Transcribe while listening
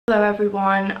Hello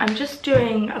everyone, I'm just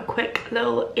doing a quick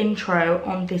little intro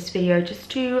on this video just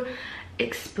to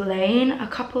explain a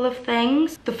couple of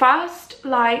things. The first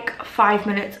like 5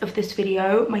 minutes of this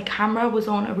video, my camera was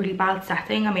on a really bad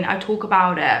setting. I mean, I talk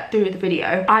about it through the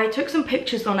video. I took some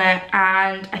pictures on it,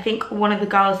 and I think one of the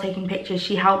girls taking pictures,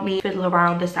 she helped me fiddle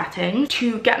around the settings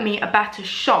to get me a better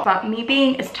shot. But me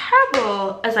being as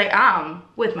terrible as I am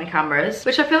with my cameras,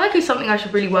 which I feel like is something I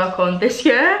should really work on this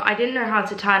year, I didn't know how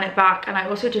to turn it back, and I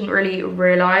also didn't really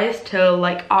realize till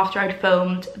like after I'd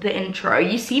filmed the intro.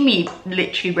 You see me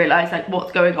literally realize like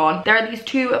what's going on. There are these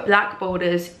two black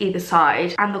borders either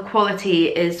side, and the quality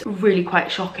is really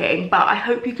quite shocking, but I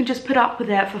hope you can just put up with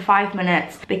it for 5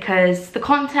 minutes because the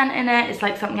content in it is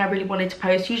like something I really wanted to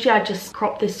post. Usually I just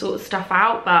crop this sort of stuff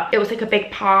out, but it was like a big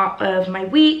part of my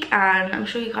week, and I'm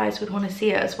sure you guys would want to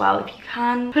see it as well. If you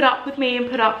can put up with me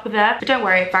and put up with it. But don't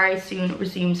worry, it very soon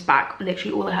resumes back.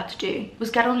 Literally all I had to do was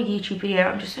get on a YouTube video.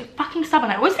 I'm just so fucking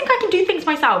stubborn. I always think I can do things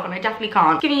myself, and I definitely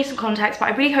can't. Giving you some context, but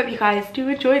I really hope you guys do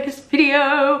enjoy this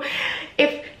video.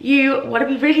 If you want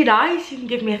to be really nice, you can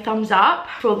give me a thumbs up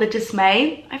for all the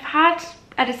dismay I've had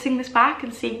editing this back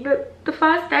and seeing the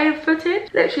first day of footage.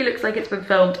 Literally looks like it's been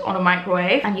filmed on a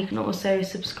microwave. And you can also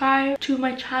subscribe to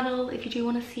my channel if you do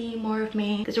want to see more of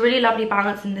me. There's a really lovely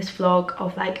balance in this vlog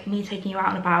of like me taking you out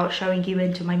and about, showing you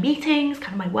into my meetings,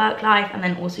 kind of my work life, and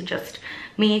then also just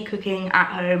me cooking at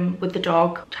home with the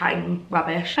dog, chatting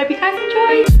rubbish. Hope you guys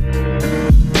enjoy.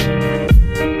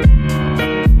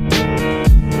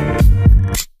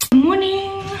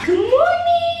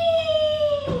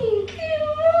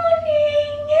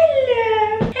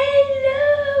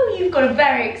 A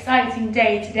very exciting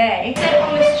day today. I sit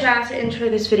on this chair to intro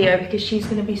this video because she's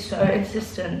going to be so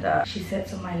insistent that she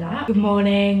sits on my lap. Good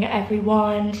morning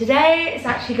everyone. Today is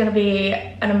actually going to be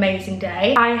an amazing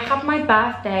day. I had my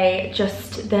birthday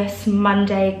just this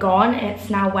Monday gone. It's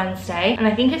now Wednesday, and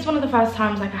I think it's one of the first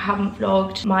times like I haven't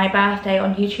vlogged my birthday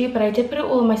on YouTube, but I did put it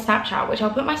all on my Snapchat, which I'll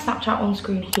put my Snapchat on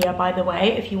screen here by the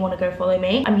way if you want to go follow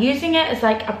me. I'm using it as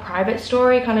like a private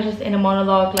story, kind of just in a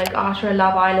monologue, like after a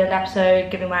Love Island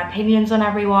episode, giving my opinions on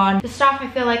everyone. The stuff I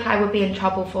feel like I would be in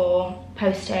trouble for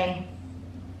posting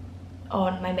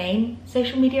on my main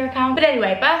social media account. But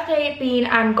anyway, birthday been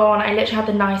and gone. I literally had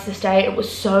the nicest day. It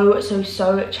was so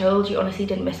chilled. You honestly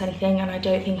didn't miss anything, and I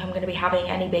don't think I'm going to be having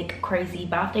any big crazy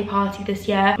birthday party this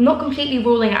year. I'm not completely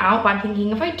ruling it out, but I'm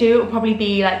thinking if I do, it'll probably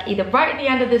be like either right at the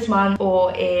end of this month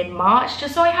or in March,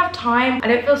 just so I have time. I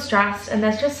don't feel stressed, and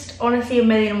there's just honestly a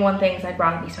million and one things I'd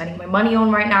rather be spending my money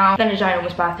on right now than a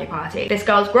ginormous birthday party. This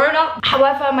girl's grown up.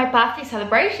 However, my birthday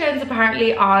celebrations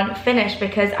apparently aren't finished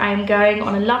because I'm going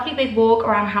on a lovely big walk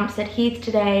around Hampstead Heath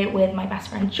today with my best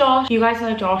friend Josh. You guys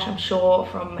know Josh, I'm sure,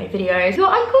 from my videos. Your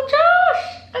Uncle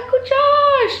Josh! Uncle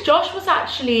Josh! Josh was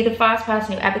actually the first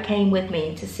person who ever came with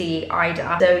me to see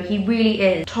Ida, so he really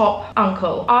is top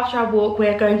uncle. After our walk,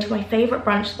 we're going to my favourite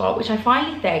brunch spot, which I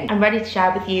finally think I'm ready to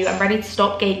share with you. I'm ready to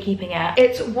stop gatekeeping it.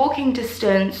 It's walking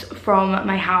distance from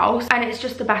my house, and it's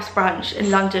just the best brunch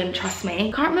in London, trust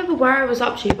me. Can't remember where I was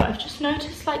up to, but I've just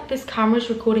noticed like this camera's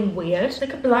recording weird.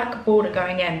 Like a black border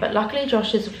going in, but luckily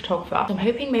Josh is a photographer, so I'm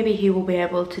hoping maybe he will be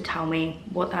able to tell me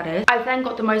what that is. I've then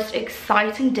got the most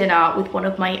exciting dinner with one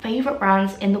of my favorite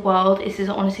brands in the world. This is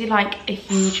honestly like a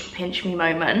huge pinch me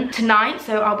moment tonight,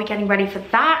 so I'll be getting ready for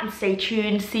that, and stay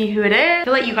tuned to see who it is. I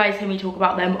feel like you guys hear me talk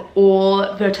about them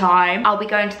all the time. I'll be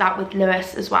going to that with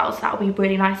Lewis as well, so that'll be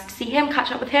really nice to see him,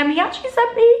 catch up with him. He actually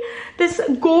sent me this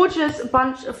gorgeous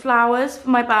bunch of flowers for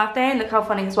my birthday, and look how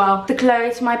funny as well, the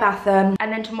Chloe to my Bethan.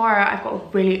 And then tomorrow I've got a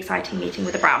really exciting meeting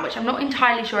with a brand, which I'm not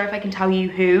entirely sure if I can tell you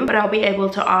who, but I'll be able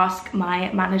to ask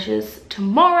my managers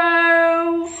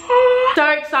tomorrow. So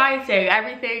exciting.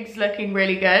 Everything's looking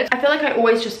really good. I feel like I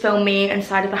always just film me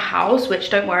inside of the house, which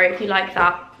don't worry if you like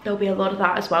that, there'll be a lot of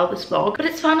that as well this vlog, but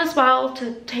it's fun as well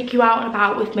to take you out and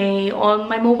about with me on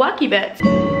my more worky bits.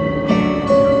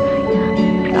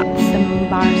 That's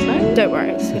embarrassing. Don't worry,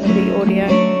 it's gonna be audio.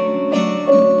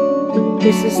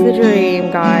 This is the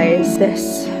dream, guys.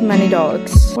 This many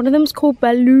dogs. One of them's called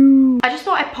Baloo. I just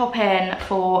thought I'd pop in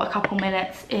for a couple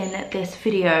minutes in this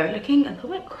video looking a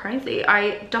little bit crazy.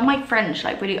 I've done my French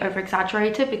like really over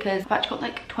exaggerated because I've actually got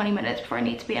like 20 minutes before I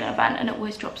need to be in an event and it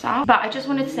always drops out. But I just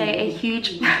wanted to say a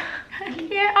huge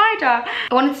Yeah, Ida.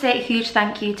 I wanted to say a huge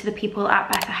thank you to the people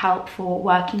at BetterHelp for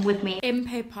working with me. In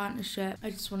paid partnership, I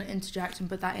just want to interject and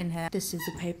put that in here. This is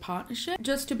a paid partnership,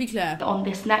 just to be clear. On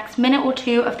this next minute or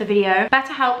two of the video,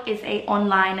 BetterHelp is an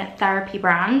online therapy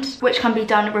brand, which can be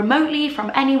done remotely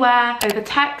from anywhere, over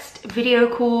text,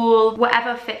 video call,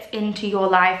 whatever fits into your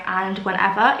life and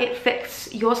whenever it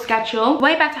fits your schedule. The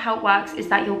way BetterHelp works is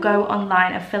that you'll go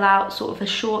online and fill out sort of a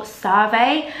short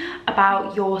survey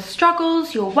about your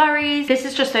struggles, your worries. This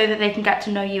is just so that they can get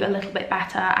to know you a little bit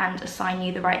better and assign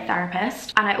you the right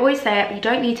therapist. And I always say it, you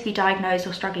don't need to be diagnosed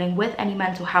or struggling with any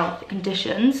mental health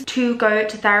conditions to go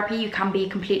to therapy. You can be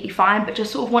completely fine, but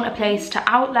just sort of want a place to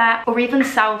outlet or even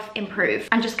self-improve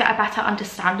and just get a better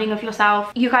understanding of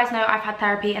yourself. You guys know I've had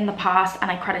therapy in the past, and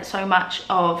I credit so much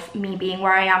of me being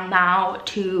where I am now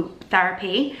to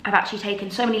therapy. I've actually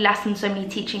taken so many lessons, so many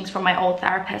teachings from my old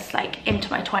therapist, like into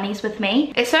my 20s with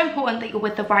me. It's so important that you're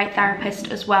with the right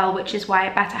therapist as well, which is why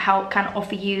BetterHelp can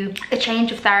offer you a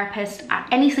change of therapist at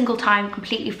any single time,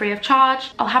 completely free of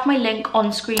charge. I'll have my link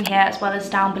on screen here as well as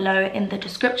down below in the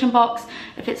description box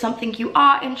if it's something you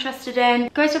are interested in.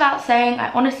 It goes without saying, I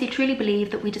honestly truly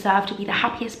believe that we deserve to be the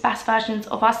happiest, best versions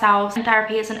of ourselves, and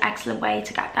therapy is an excellent way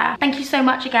to get there. Thank you so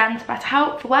much again to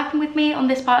BetterHelp for working with me on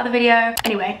this part of the video.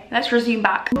 Anyway, let's resume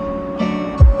back.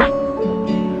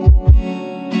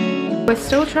 We're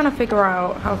still trying to figure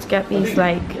out how to get these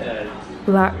like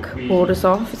black borders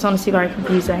off. It's honestly very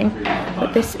confusing,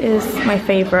 but this is my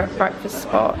favorite breakfast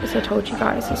spot, as I told you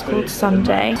guys. It's called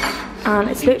Sunday, and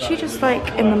it's literally just like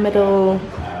in the middle,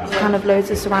 kind of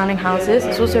loads of surrounding houses.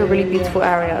 It's also a really beautiful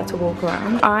area to walk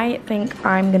around. I think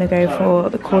I'm gonna go for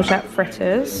the courgette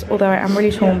fritters, although I am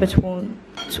really torn between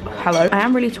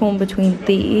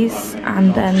these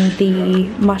and then the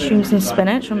mushrooms and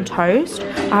spinach on toast.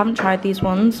 I haven't tried these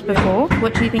ones before.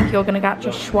 What do you think you're gonna get,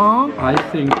 Joshua? I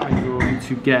think I'm going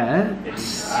to get,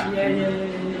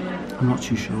 I'm not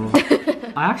too sure.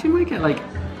 I actually might get like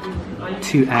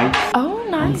 2 eggs. Oh,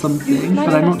 nice. On something, nice,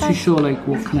 but I'm nice, not too sure like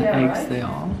what kind of eggs they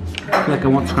are. I feel like I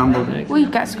want scrambled eggs. Well, you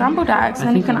get scrambled eggs and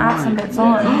then you can add some bits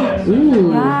on.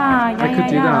 Ooh, yeah, I could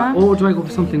do that. Or do I go for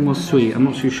something more sweet? I'm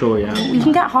not too sure yet. You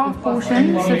can get half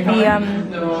portions of the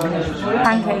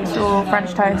pancakes or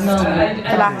French toast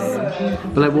for less.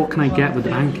 But like, what can I get with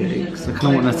the pancakes? I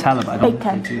kind of want Nutella, but I don't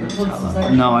want to do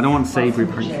Nutella. No, I don't want savoury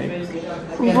pancakes.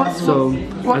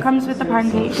 What comes with the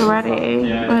pancakes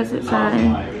already? What does it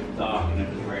say?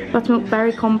 Buttermilk,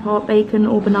 berry compote, bacon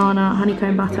or banana,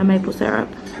 honeycomb butter, maple syrup.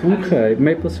 Okay,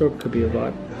 maple syrup could be a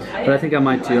vibe. But I think I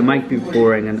might be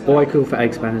boring, or I could go for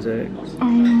eggs Benedict.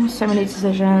 Oh, so many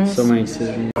decisions. So many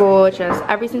decisions. Gorgeous.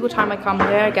 Every single time I come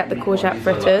here, I get the courgette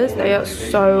fritters. They are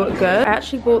so good. I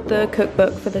actually bought the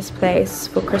cookbook for this place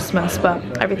for Christmas, but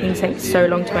everything takes so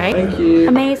long to make. Thank you.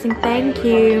 Amazing, thank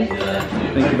you.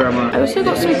 Thank you very much. I also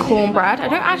got some cornbread. I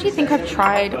don't actually think I've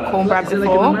tried cornbread before. Is it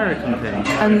like an American thing?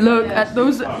 And look at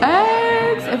those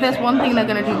eggs. If there's one thing they're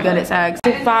gonna do good, it's eggs.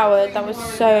 Devoured. That was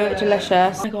so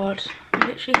delicious. Oh my god. I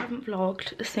literally haven't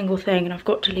vlogged a single thing and I've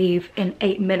got to leave in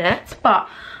 8 minutes, but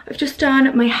I've just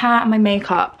done my hair and my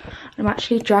makeup. I'm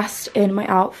actually dressed in my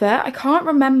outfit. I can't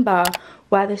remember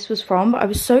where this was from, but I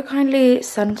was so kindly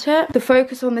sent it. The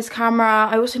focus on this camera,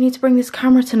 I also need to bring this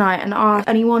camera tonight and ask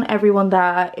everyone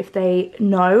there if they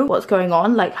know what's going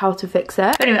on, like how to fix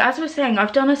it. But anyway, as I was saying,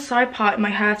 I've done a side part in my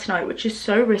hair tonight, which is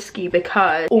so risky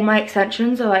because all my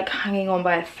extensions are like hanging on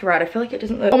by a thread. I feel like it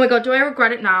doesn't look, oh my god, do I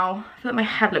regret it now? I feel like my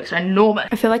head looks enormous.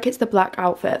 I feel like it's the black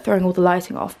outfit throwing all the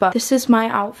lighting off, but this is my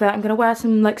outfit. I'm gonna wear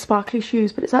some like sparkly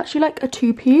shoes, but it's actually like a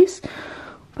 2-piece.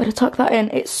 Better tuck that in.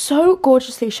 It so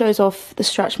gorgeously shows off the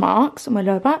stretch marks on my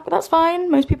lower back, but that's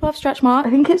fine. Most people have stretch marks. I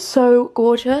think it's so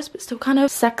gorgeous, but still kind of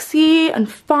sexy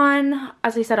and fun.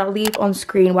 As I said, I'll leave on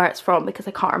screen where it's from because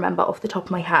I can't remember off the top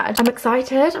of my head. I'm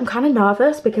excited. I'm kind of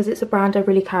nervous because it's a brand I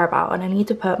really care about and I need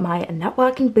to put my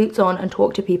networking boots on and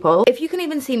talk to people. If you can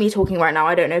even see me talking right now,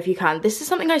 I don't know if you can. This is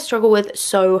something I struggle with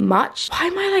so much. Why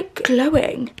am I like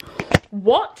glowing?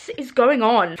 What is going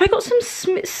on? Have I got some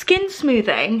skin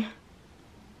smoothing?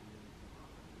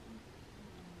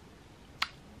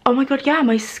 Oh my god, yeah,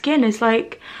 my skin is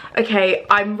like, okay,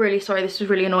 I'm really sorry, this is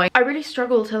really annoying. I really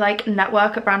struggle to like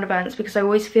network at brand events because I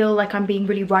always feel like I'm being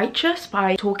really righteous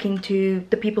by talking to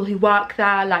the people who work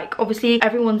there. Like, obviously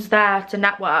everyone's there to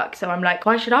network, so I'm like,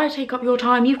 why should I take up your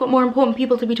time? You've got more important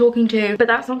people to be talking to. But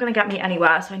that's not gonna get me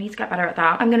anywhere, so I need to get better at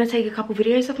that. I'm gonna take a couple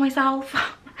videos of myself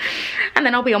and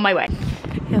then I'll be on my way.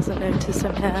 He hasn't noticed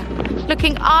I'm here.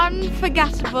 Looking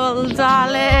unforgettable,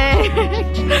 darling.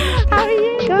 How are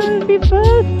you? Happy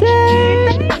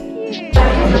birthday! Thank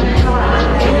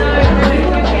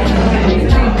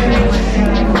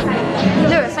you.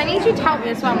 Lewis, I need you to tell help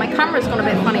me as well. My camera's gone a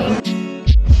bit funny.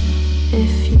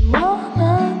 If you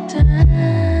wanna dance.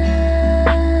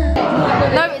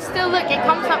 No, it's still, look, it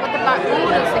comes up with the black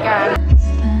borders again.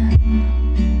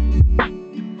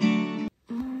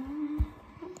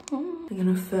 I'm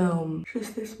gonna film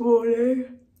just this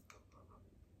morning.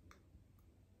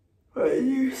 I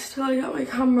used to get my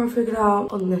camera figured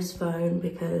out on this phone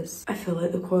because I feel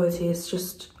like the quality is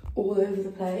just all over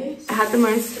the place. I had the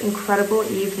most incredible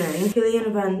evening. Killian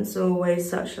events are always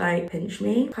such like pinch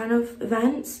me kind of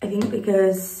events. I think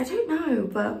because, I don't know,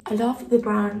 but I love the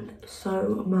brand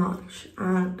so much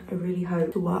and I really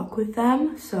hope to work with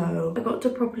them. So I got to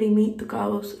properly meet the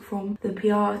girls from the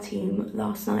PR team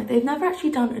last night. They've never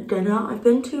actually done a dinner. I've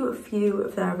been to a few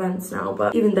of their events now,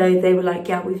 but even though they were like,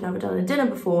 yeah, we've never done a dinner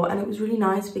before, and it was really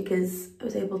nice because I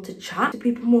was able to chat to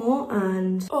people more.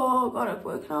 And oh god, I've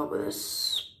woken up with a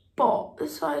spot the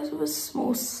size of a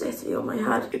small city on my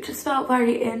head. It just felt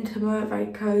very intimate, very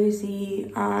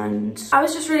cozy, and I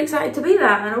was just really excited to be there.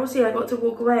 And obviously I got to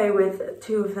walk away with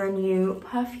 2 of their new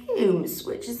perfumes,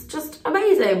 which is just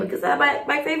amazing because they're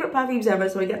my favorite perfumes ever.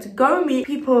 So I get to go and meet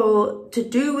people to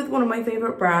do with one of my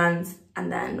favorite brands and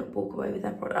then walk away with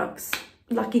their products.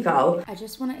 Lucky girl. I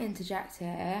just want to interject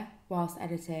here whilst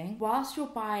editing. Whilst you're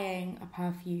buying a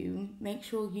perfume, make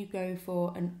sure you go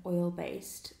for an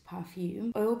oil-based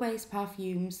perfume. Oil-based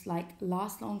perfumes like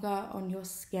last longer on your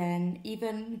skin.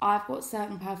 Even I've got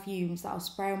certain perfumes that I'll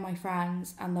spray on my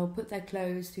friends and they'll put their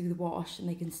clothes through the wash and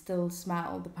they can still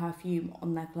smell the perfume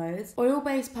on their clothes.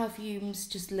 Oil-based perfumes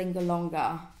just linger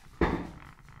longer.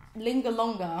 Linger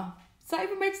longer. Does that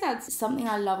even make sense? Something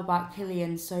I love about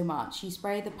Killian so much. You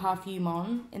spray the perfume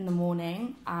on in the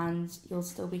morning and you'll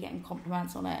still be getting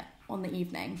compliments on it on the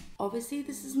evening. Obviously,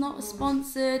 this is not a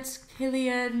sponsored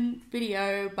Killian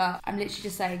video, but I'm literally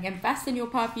just saying, invest in your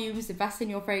perfumes, invest in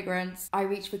your fragrance. I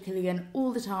reach for Killian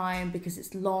all the time because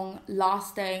it's long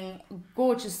lasting,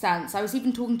 gorgeous scents. I was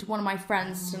even talking to one of my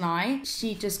friends tonight.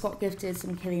 She just got gifted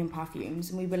some Killian perfumes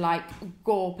and we were like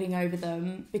gawping over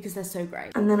them because they're so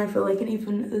great. And then I feel like an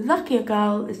even luckier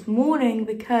girl this morning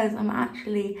because I'm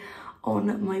actually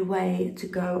on my way to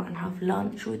go and have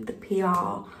lunch with the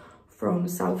PR from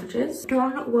Selfridges. I've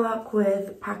done work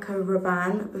with Paco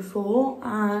Rabanne before,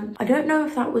 and I don't know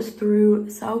if that was through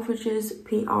Selfridges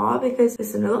PR because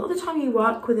listen, a lot of the time you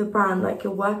work with a brand, like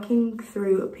you're working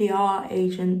through a PR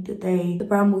agent that the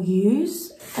brand will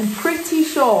use. I'm pretty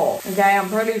sure, okay, I'm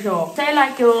pretty sure. Say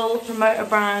like you'll promote a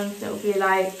brand, it'll be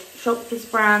like, shop this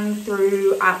brand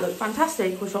through at Look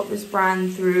Fantastic or shop this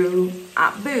brand through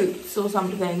at Boots or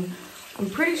something. I'm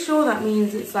pretty sure that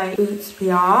means it's like Boots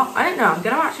PR. I don't know, I'm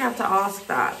gonna actually have to ask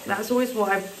that. That's always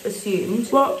what I've assumed.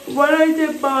 But when I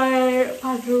did my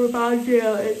Paco Rabanne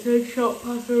deal, it said shop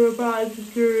Paco Rabanne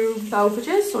through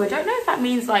Selfridges. So I don't know if that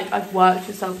means like I've worked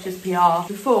with Selfridges PR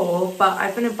before, but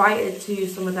I've been invited to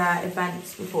some of their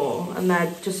events before and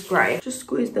they're just great. Just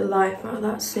squeeze the life out of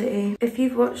that city. If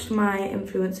you've watched my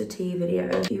influencer tea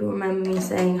video, you remember me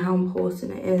saying how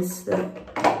important it is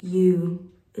that you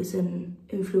as an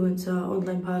influencer,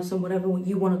 online person, whatever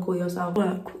you want to call yourself,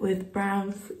 work with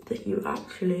brands that you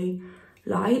actually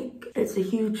like. It's a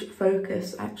huge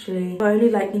focus actually. I only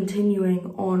like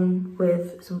continuing on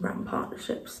with some brand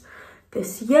partnerships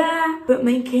this year, but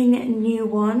making new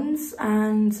ones,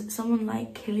 and someone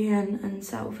like Killian and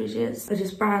Selfridges are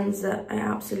just brands that I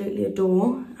absolutely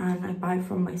adore and I buy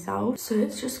from myself. So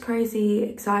it's just crazy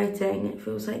exciting. It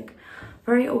feels like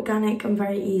very organic and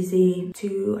very easy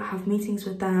to have meetings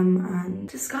with them and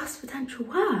discuss potential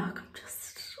work.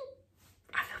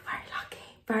 I feel very lucky,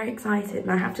 very excited.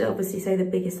 And I have to obviously say the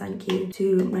biggest thank you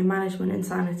to my management in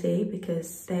Sanity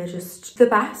because they're just the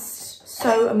best,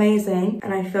 so amazing.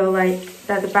 And I feel like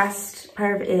they're the best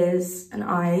pair of ears and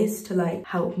eyes to like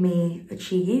help me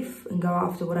achieve and go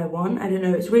after what I want. I don't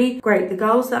know, it's really great. The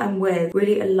girls that I'm with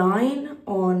really align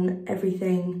on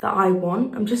everything that I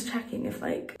want. I'm just checking if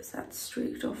like, is that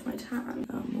streaked off my tan?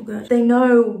 All good. They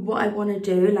know what I want to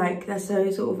do, like they're so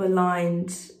sort of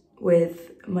aligned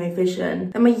with my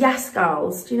vision. They're my yes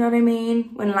girls, do you know what I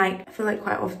mean? When like, I feel like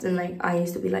quite often like I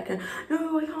used to be like a,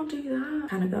 no, I can't do that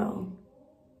kind of girl.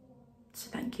 So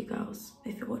thank you girls,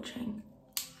 if you're watching.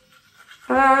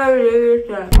 Sat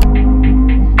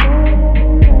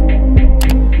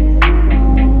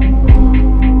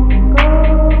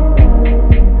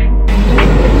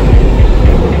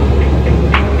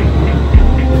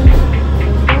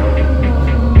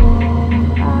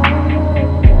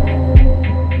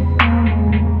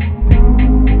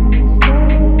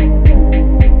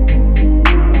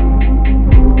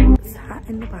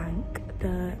in the bank.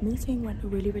 The meeting went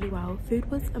really well. Food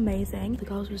was was amazing. The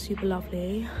girls were super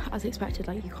lovely. As expected,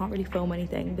 like, you can't really film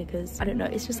anything because, I don't know,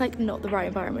 it's just like not the right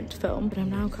environment to film. But I'm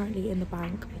now currently in the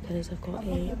bank because I've got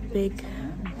a big,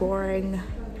 boring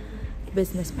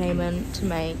business payment to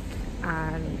make,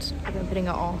 and I've been putting it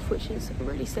off, which is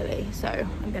really silly, so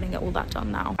I'm getting all that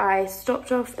done now. I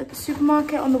stopped off at the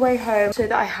supermarket on the way home so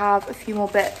that I have a few more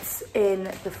bits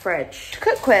in the fridge to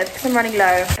cook with because I'm running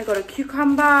low. I got a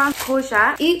cucumber,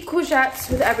 courgette. Eat courgettes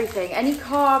with everything. Any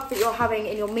carb that you're having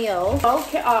in your meal,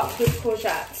 bulk it up with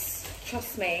courgettes.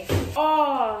 Trust me.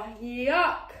 Oh,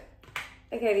 yuck.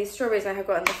 Okay, these strawberries I have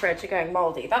got in the fridge are going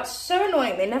moldy. That's so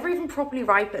annoying. They never even properly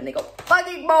ripen. They got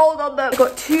fucking mold on them. I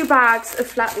got 2 bags of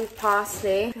flat leaf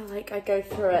parsley. I feel like I go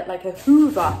through it like a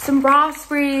hoover. Some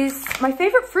raspberries. My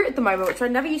favorite fruit at the moment, which I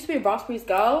never used to be a raspberries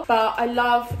girl, but I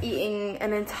love eating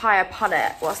an entire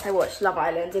punnet whilst I watch Love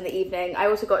Island in the evening. I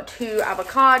also got 2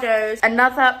 avocados,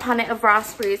 another punnet of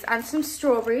raspberries, and some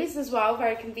strawberries as well,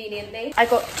 very conveniently. I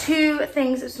got 2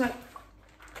 things of smoked...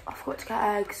 I forgot to get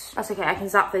eggs. That's okay, I can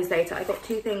zap those later. I got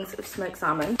 2 things of smoked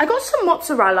salmon. I got some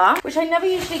mozzarella, which I never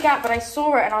usually get, but I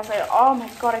saw it and I was like, oh my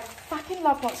god, I fucking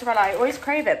love mozzarella. I always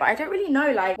crave it, but I don't really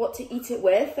know like what to eat it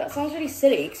with. That sounds really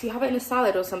silly because you have it in a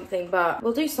salad or something, but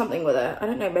we'll do something with it. I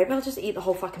don't know, maybe I'll just eat the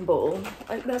whole fucking ball.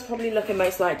 That's probably looking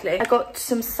most likely. I got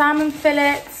some salmon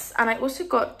fillets and I also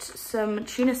got some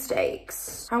tuna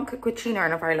steaks. I haven't cooked with tuna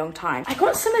in a very long time. I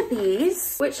got some of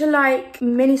these, which are like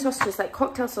mini sausages, like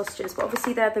cocktail sausages, but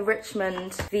obviously they're the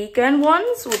Richmond vegan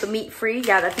ones, or the meat-free.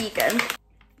 Yeah, they're vegan.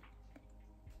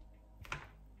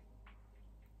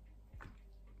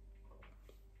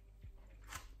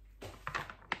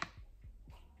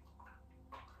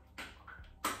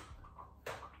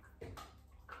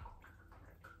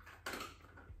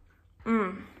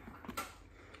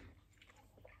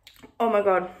 Oh my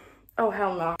god. Oh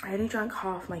hell no. I only drank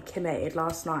half my Kimade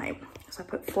last night. So I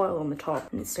put foil on the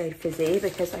top and it stayed fizzy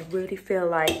because I really feel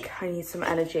like I need some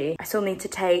energy. I still need to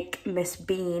take Miss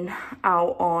Bean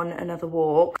out on another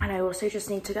walk. And I also just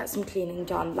need to get some cleaning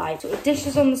done. Like, so the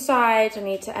dishes on the side, I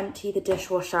need to empty the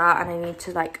dishwasher and I need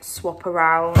to like swap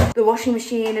around the washing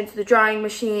machine into the drying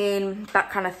machine, that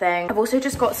kind of thing. I've also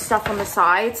just got stuff on the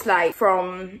sides, like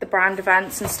from the brand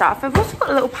events and stuff. I've also got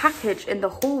a little package in the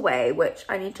hallway, which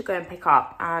I need to go and pick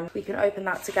up and we can open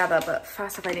that together. But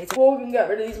first off, I need to walk and get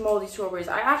rid of these moldy strawberries.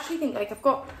 I actually think like I've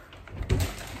got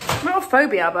not a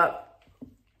phobia, but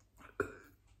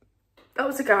that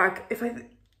was a gag. If I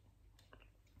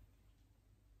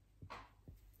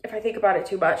think about it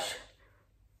too much,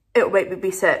 it'll make me be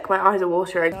sick. My eyes are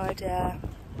watering. No idea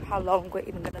how long we're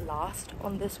even gonna last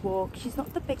on this walk. She's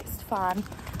not the biggest fan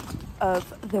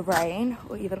of the rain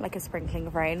or even like a sprinkling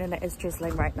of rain, and it is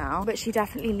drizzling right now, but she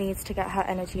definitely needs to get her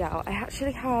energy out. I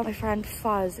actually have my friend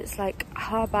Fuzz, it's like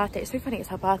her birthday. It's so funny, it's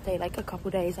her birthday like a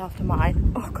couple days after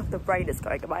mine. Oh god, the rain is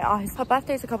going in my eyes. Her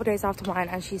birthday's a couple days after mine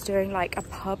and she's doing like a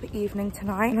pub evening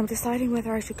tonight, and I'm deciding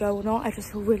whether I should go or not. I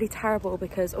just feel really terrible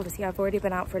because obviously I've already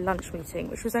been out for a lunch meeting,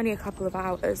 which was only a couple of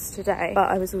hours today, but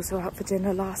I was also out for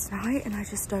dinner last night and I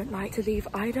just don't like to leave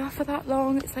Ida for that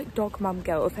long. It's like dog mum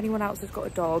guilt. If anyone else has got a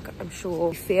dog, I'm sure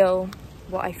you feel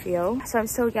what I feel. So I'm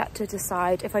still yet to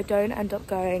decide. If I don't end up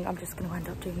going, I'm just going to end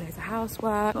up doing loads of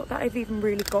housework. Not that I've even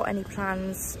really got any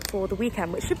plans for the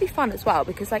weekend, which should be fun as well,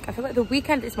 because like I feel like the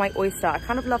weekend is my oyster. I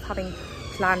kind of love having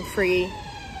plan-free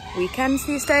weekends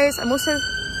these days. I'm also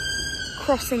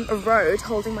crossing a road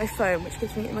holding my phone, which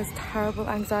gives me the most terrible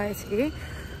anxiety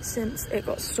since it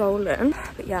got stolen.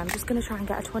 But yeah, I'm just gonna try and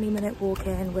get a 20-minute walk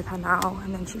in with her now,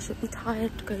 and then she should be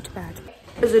tired to go to bed.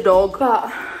 As a dog. But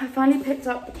I finally picked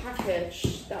up the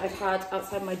package that I've had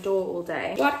outside my door all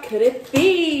day. What could it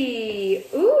be?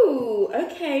 Ooh,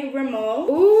 okay, Rimmel.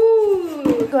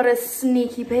 Ooh, got a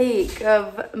sneaky peek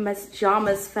of Miss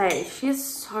Jama's face. She's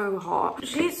so hot.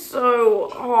 She's so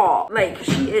hot. Like,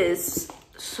 she is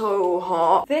so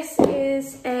hot. This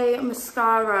is a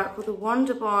mascara called the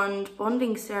Wonder Bond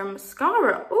Bonding Serum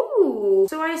Mascara. Ooh,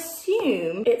 so I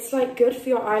assume it's like good for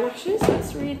your eyelashes.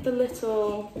 Let's read the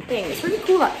little thing. It's really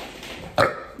cool. Like,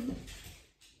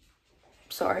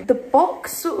 sorry, the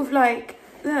box sort of like,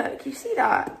 look, you see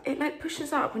that? It like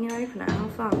pushes up when you open it. How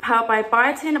fun. Powered by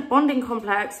biotin bonding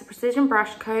complex, the precision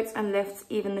brush coats and lifts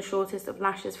even the shortest of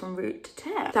lashes from root to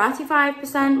tip.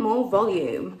 35% more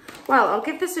volume. Well, I'll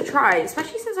give this a try,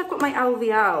 especially since I've got my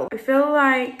LVL. I feel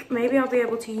like maybe I'll be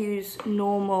able to use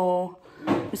normal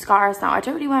mascaras now. I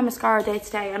don't really wear mascara day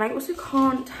to day, and I also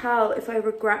can't tell if I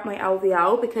regret my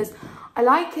LVL because I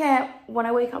like it when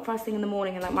I wake up first thing in the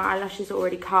morning and like my eyelashes are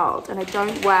already curled and I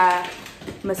don't wear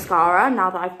mascara now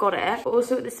that I've got it. But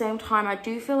also at the same time, I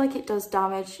do feel like it does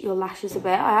damage your lashes a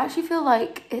bit. I actually feel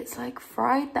like it's like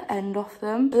fried the end off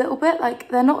them a little bit. Like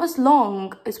they're not as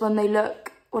long as when they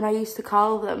look when I used to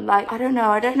curl them. Like, I don't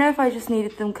know if I just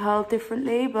needed them curled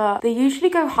differently, but they usually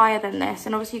go higher than this.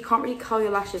 And obviously you can't really curl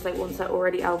your lashes like once they're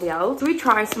already LVL'd. So we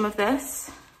try some of this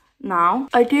now.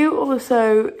 I do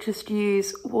also just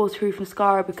use waterproof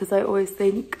mascara because I always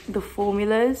think the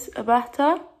formulas are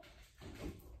better.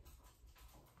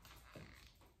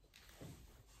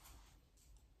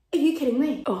 Are you kidding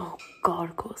me? Oh God,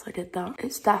 of course I did that.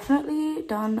 It's definitely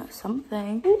done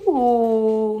something.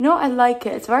 Ooh. You know what? I like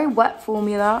it. It's a very wet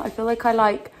formula. I feel like I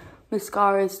like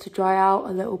mascaras to dry out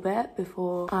a little bit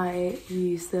before I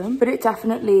use them. But it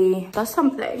definitely does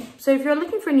something. So if you're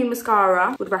looking for a new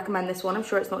mascara, I would recommend this one. I'm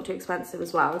sure it's not too expensive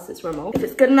as well as it's Rimmel. If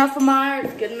it's good enough for Maya,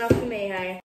 it's good enough for me,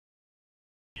 hey?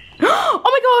 Oh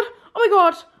my God! Oh my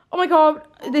God! Oh my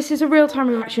God! This is a real-time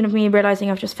reaction of me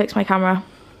realizing I've just fixed my camera.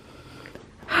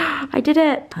 I did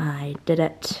it. I did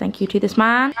it. Thank you to this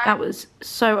man. That was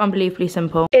so unbelievably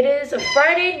simple. It is a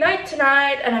Friday night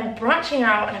tonight and I'm branching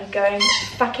out and I'm going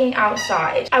fucking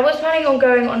outside. I was planning on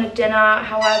going on a dinner,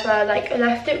 however, like I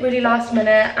left it really last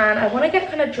minute and I want to get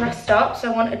kind of dressed up.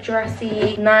 So I want a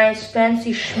dressy, nice,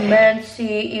 fancy,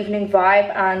 schmancy evening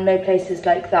vibe and no places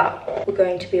like that were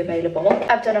going to be available.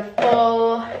 I've done a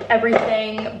full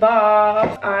everything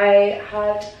bar. I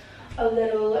had a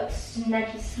little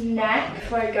snacky snack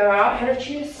before I go out. I had a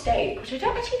tuna steak, which I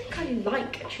don't actually think I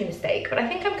like a tuna steak, but I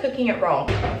think I'm cooking it wrong.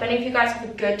 If any of you guys have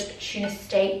a good tuna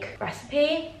steak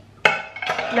recipe,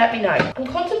 let me know. I'm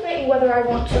contemplating whether I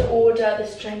want to order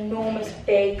this ginormous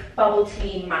big bubble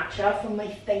tea matcha from my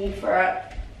favorite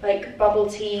like bubble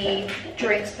tea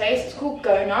drinks place. It's called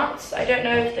Go Nuts. I don't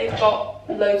know if they've got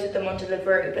loads of them on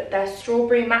delivery, but their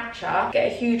strawberry matcha,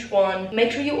 get a huge one.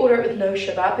 Make sure you order it with no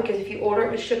sugar, because if you order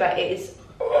it with sugar, it is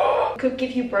could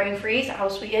give you brain freeze at how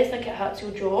sweet it is, like it hurts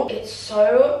your jaw. It's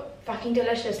so fucking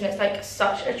delicious and it's like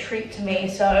such a treat to me.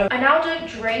 So I now don't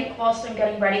drink whilst I'm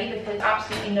getting ready because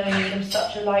absolutely no need. I'm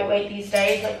such a lightweight these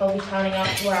days. Like I'll be turning up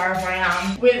to wherever I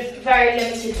am with very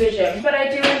limited vision, but I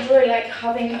do enjoy like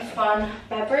having a fun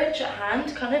beverage at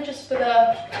hand, kind of just for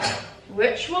the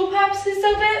ritual purposes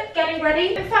of it, getting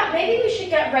ready. In fact, maybe we should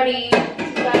get ready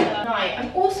together tonight.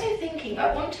 I'm also thinking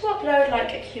I want to upload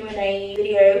like a Q&A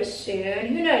video soon.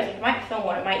 Who knows, I might film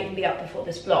one, it might even be up before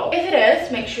this vlog. If it is,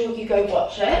 make sure you go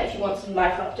watch it if you want some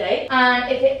life update.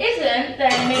 And if it isn't,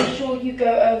 then make sure you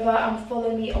go over and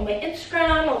follow me on my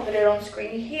Instagram. I'll put it on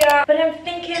screen here. But I'm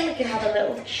thinking we can have a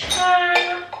little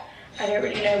chat. I don't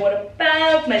really know what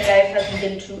about. My life hasn't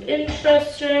been too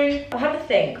interesting. I'll have a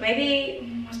think.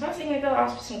 Maybe, I was about to say maybe I'll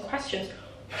ask for some questions.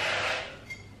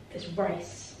 There's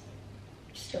rice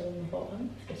still in the bottom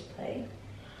of this plate.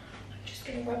 I'm just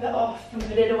gonna rub it off and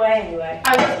put it away anyway.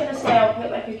 I was gonna say I'll put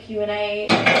like a Q&A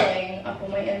thing up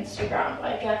on my Instagram,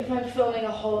 but I guess if I'm filming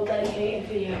a whole dedicated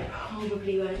video, I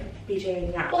probably won't be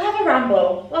doing that. We'll have a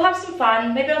ramble, we'll have some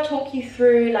fun. Maybe I'll talk you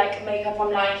through like makeup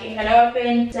I'm liking. I know I've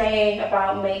been saying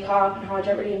about makeup and how I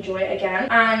don't really enjoy it again.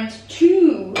 And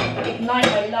to ignite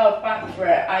my love back for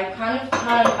it, I kind of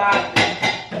turned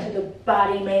back to the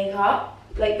baddie makeup.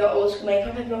 Like the old school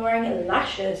makeup. I've been wearing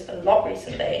lashes a lot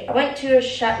recently. I went to a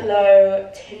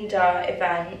Shetlow Tinder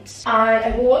event and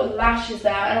I bought lashes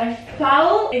there and I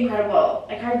felt incredible.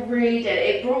 Like I really did.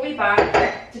 It brought me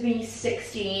back to being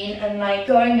 16 and like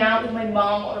going out with my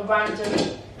mum on a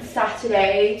random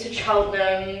Saturday to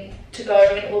Cheltenham to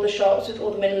go in all the shops with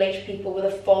all the middle-aged people with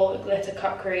a full glitter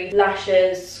cutlery,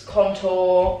 lashes,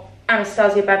 contour,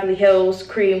 Anastasia Beverly Hills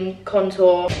cream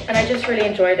contour, and I just really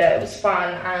enjoyed it. It was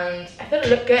fun and I thought it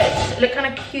looked good. It looked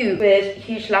kind of cute with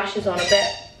huge lashes on, a bit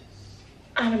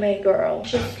anime girl.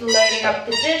 Just loading up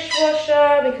the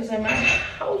dishwasher because I'm a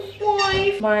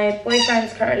housewife. My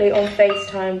boyfriend's currently on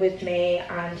FaceTime with me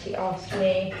and he asked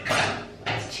me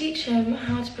to teach him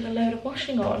how to put a load of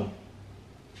washing on.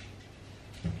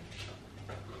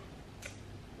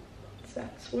 So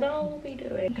that's what I'll be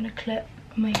doing. I'm gonna clip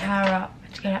my hair up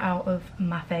to get it out of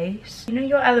my face. You know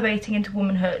you're elevating into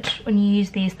womanhood when you use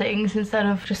these things instead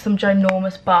of just some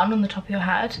ginormous bun on the top of your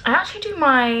head. I actually do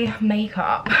my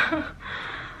makeup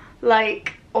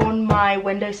like on my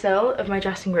windowsill of my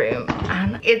dressing room,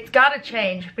 and it's gotta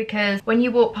change because when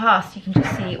you walk past you can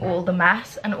just see all the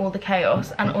mess and all the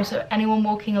chaos, and also anyone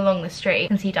walking along the street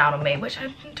can see down on me, which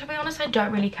to be honest I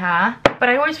don't really care, but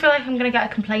I always feel like I'm gonna get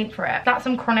a complaint for it. That's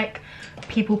some chronic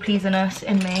people pleaserness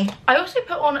in me. I also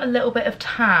put on a little bit of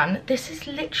tan. This is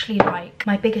literally like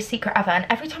my biggest secret ever, and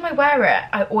every time I wear it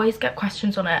I always get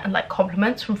questions on it and like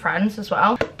compliments from friends as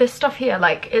well. This stuff here,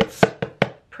 like, it's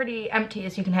pretty empty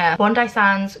as you can hear. Bondi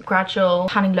Sands Gradual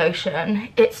Tanning Lotion.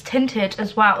 It's tinted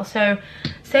as well, so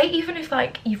say even if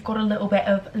like you've got a little bit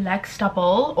of leg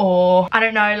stubble, or I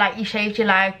don't know, like you shaved your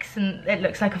legs and it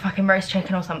looks like a fucking roast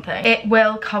chicken or something, it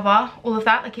will cover all of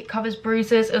that. Like, it covers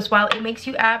bruises as well. It makes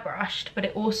you airbrushed, but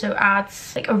it also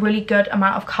adds like a really good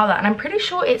amount of color, and I'm pretty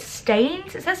sure it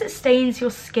stains, it says it stains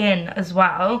your skin as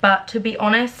well, but to be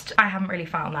honest I haven't really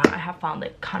found that. I have found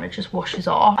it kind of just washes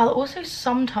off. I'll also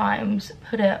sometimes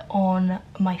put it on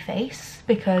my face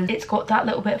because it's got that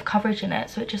little bit of coverage in it,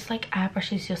 so it just like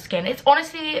airbrushes your skin. It's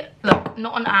honestly, look,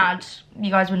 not an ad,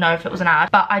 you guys would know if it was an ad,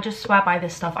 but I just swear by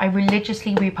this stuff. I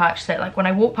religiously repurchase it. Like when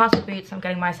I walk past the Boots, I'm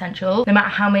getting my essentials. No matter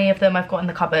how many of them I've got in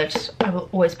the cupboard, I will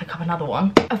always pick up another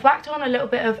one. I've whacked on a little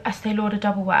bit of Estee Lauder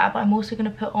Double Wear, but I'm also going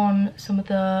to put on some of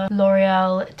the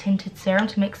L'Oreal tinted serum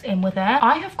to mix in with it.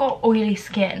 I have got oily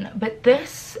skin, but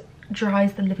this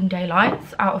dries the living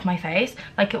daylights out of my face.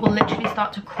 Like, it will literally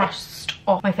start to crust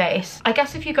off my face. I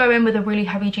guess if you go in with a really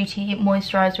heavy duty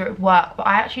moisturizer it would work, but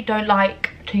I actually don't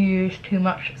like to use too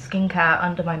much skincare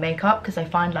under my makeup because I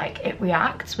find like it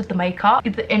reacts with the makeup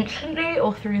either instantly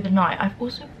or through the night. I've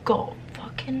also got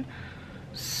fucking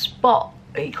spot.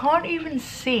 You can't even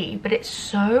see, but it's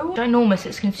so ginormous.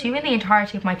 It's consuming the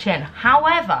entirety of my chin.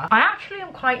 However, I actually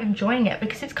am quite enjoying it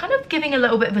because it's kind of giving a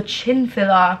little bit of a chin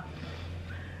filler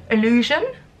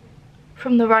illusion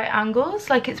from the right angles.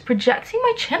 Like, it's projecting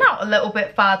my chin out a little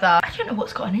bit further. I don't know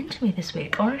what's gotten into me this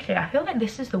week. Honestly, I feel like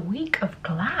this is the week of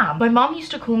glam. My mom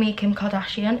used to call me Kim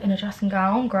Kardashian in a dressing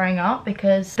gown growing up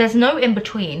because there's no in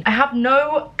between. I have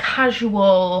no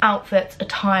casual outfits,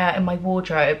 attire in my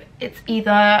wardrobe. It's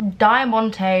either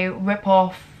Diamante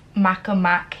rip-off Maca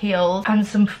Mac heels and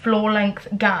some floor-length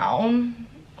gown,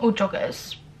 or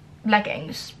joggers,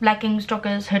 leggings,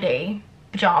 joggers, hoodie,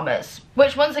 pajamas,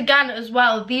 which once again as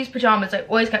well, these pajamas I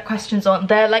always get questions on.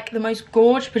 They're like the most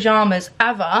gorgeous pajamas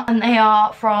ever, and they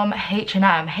are from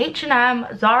H&M,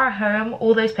 Zara Home,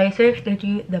 all those places. They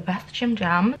do the best Jim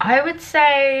Jam. I would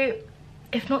say,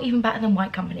 if not even better than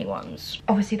White Company ones.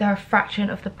 Obviously they're a fraction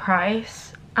of the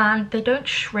price, and they don't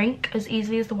shrink as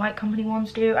easily as the White Company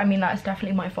ones do. I mean, that is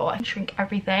definitely my fault. I can shrink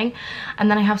everything.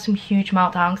 And then I have some huge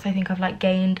meltdowns because I think I've like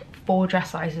gained 4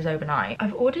 dress sizes overnight.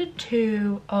 I've ordered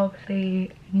 2 of the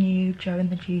new Joe and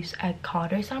the Juice egg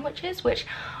cardo sandwiches, which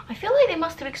I feel like they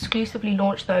must have exclusively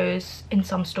launched those in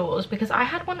some stores because I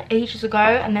had one ages ago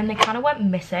and then they kind of went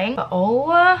missing. But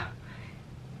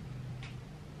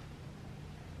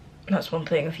that's one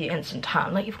thing if you instant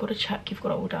tan, like, you've got to check you've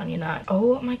got it all down your neck.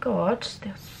 Oh my god,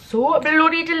 they're so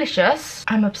bloody delicious.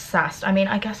 I'm obsessed. I mean,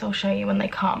 I guess I'll show you when they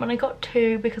come. And I got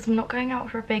 2 because I'm not going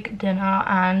out for a big dinner,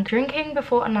 and drinking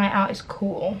before a night out is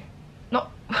cool.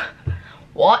 Not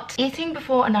what? Eating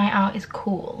before a night out is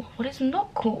cool. What is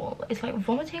not cool is like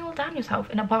vomiting all down yourself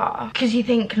in a bar because you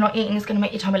think not eating is going to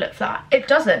make your tummy look flat. It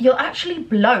doesn't. You'll actually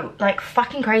bloat like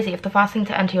fucking crazy if the first thing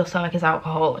to enter your stomach is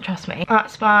alcohol. Trust me.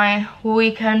 That's my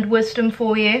weekend wisdom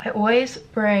for you. I always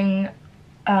bring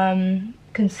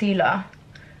concealer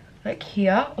like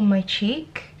here on my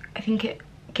cheek. I think it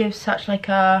gives such like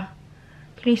a,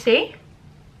 can you see?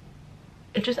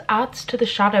 It just adds to the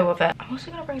shadow of it. I'm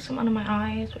also gonna bring some under my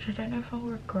eyes, which I don't know if I'll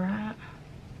regret.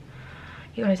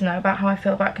 You guys know about how I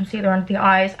feel about concealer under the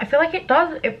eyes. I feel like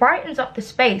it brightens up the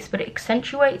space, but it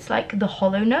accentuates like the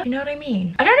hollowness. You know what I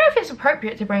mean? I don't know if it's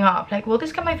appropriate to bring up. Like, will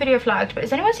this get my video flagged? But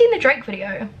has anyone seen the Drake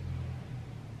video?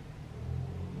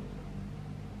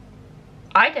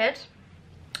 I did.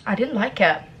 I didn't like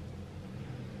it.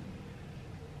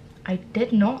 I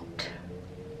did not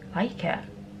like it.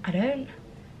 I don't.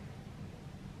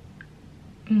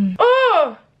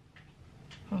 Oh!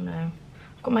 Oh no.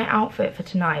 I've got my outfit for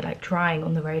tonight like drying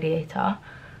on the radiator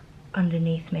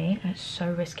underneath me, and it's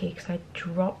so risky because I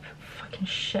drop fucking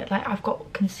shit. Like, I've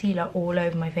got concealer all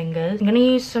over my fingers. I'm gonna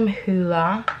use some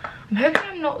Hoola. I'm hoping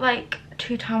I'm not like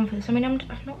too tan for this. I mean, I'm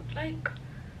not like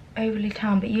overly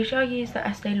tan, but usually I use the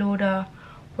Estee Lauder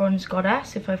Bronze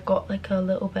Goddess if I've got like a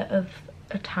little bit of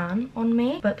a tan on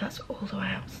me, but that's all the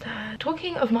way upstairs.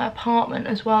 Talking of my apartment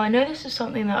as well, I know this is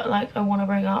something that like I want to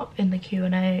bring up in the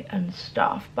Q&A and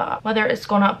stuff, but whether it's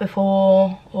gone up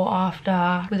before or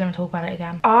after, we're going to talk about it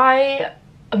again. I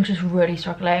am just really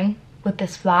struggling with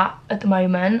this flat at the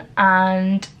moment,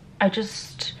 and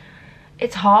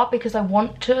it's hard because I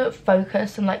want to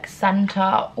focus and like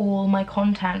center all my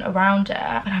content around it.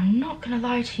 But I'm not gonna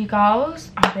lie to you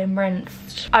girls, I've been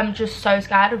rinsed. I'm just so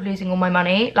scared of losing all my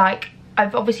money. Like,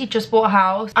 I've obviously just bought a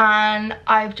house and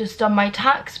I've just done my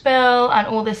tax bill and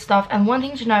all this stuff. And one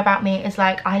thing to know about me is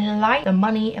like, I like the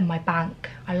money in my bank.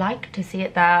 I like to see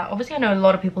it there. Obviously I know a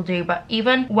lot of people do, but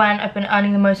even when I've been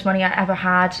earning the most money I ever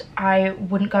had, I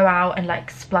wouldn't go out and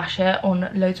like splash it on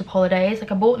loads of holidays.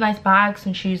 Like, I bought nice bags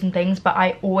and shoes and things, but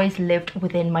I always lived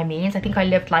within my means. I think I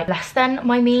lived like less than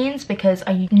my means because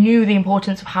I knew the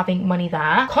importance of having money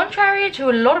there. Contrary to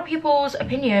a lot of people's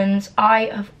opinions, I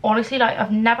have honestly, like,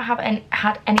 I've never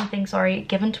had anything, sorry,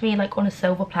 given to me like on a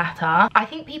silver platter. I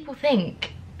think people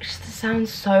think, it just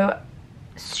sounds so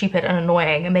stupid and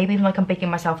annoying, and maybe even like I'm bigging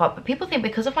myself up, but people think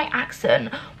because of my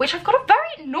accent, which I've got a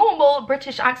very normal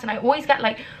British accent, I always get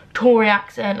like Tory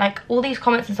accent, like all these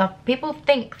comments and stuff, people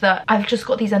think that I've just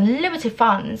got these unlimited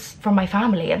funds from my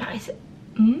family, and that is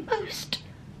most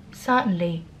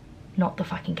certainly not the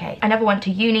fucking case. I never went to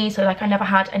uni, so like I never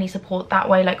had any support that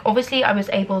way. Like, obviously I was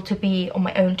able to be on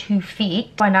my own 2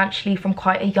 feet financially from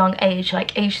quite a young age.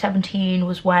 Like age 17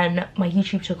 was when my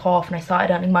YouTube took off and I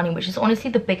started earning money, which is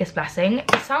honestly the biggest blessing.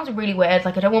 It sounds really weird,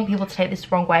 like I don't want people to take this the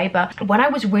wrong way, but when I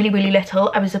was really little,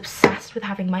 I was obsessed with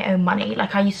having my own money.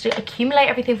 Like, I used to accumulate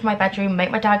everything from my bedroom,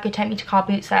 make my dad go take me to car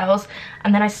boot sales,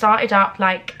 and then I started up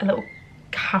like a little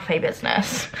cafe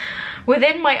business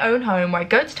within my own home where I'd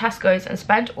go to Tesco's and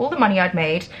spend all the money I'd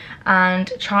made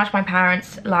and charge my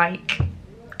parents like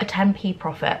a 10p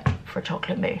profit for a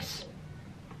chocolate mousse.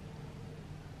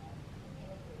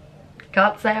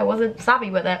 Can't say I wasn't savvy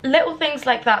with it. Little things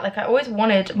like that, like I always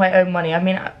wanted my own money. I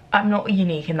mean, I'm not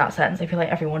unique in that sense. I feel like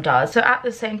everyone does. So at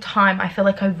the same time, I feel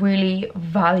like I really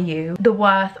value the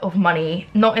worth of money.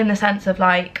 Not in the sense of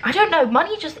like, I don't know,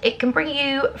 money just, it can bring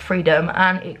you freedom,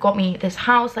 and it got me this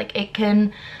house. Like, it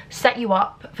can set you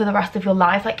up for the rest of your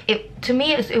life. Like, to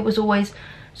me, it was always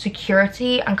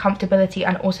security and comfortability,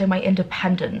 and also my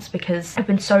independence, because I've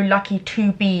been so lucky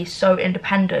to be so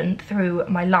independent through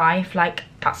my life. Like,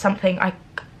 that's something I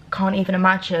can't even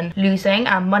imagine losing,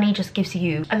 and money just gives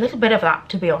you a little bit of that,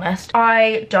 to be honest.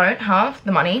 I don't have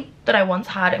the money that I once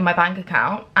had in my bank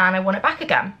account, and I want it back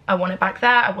again. I want it back there.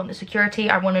 I want the security.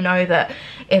 I want to know that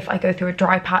if I go through a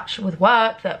dry patch with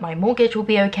work, that my mortgage will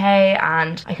be okay,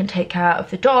 and I can take care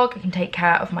of the dog, I can take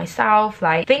care of myself,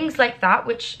 like things like that,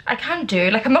 which I can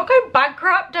do. Like, I'm not going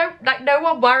bankrupt, don't, like, no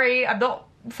one worry, I'm not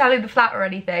selling the flat or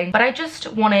anything, but I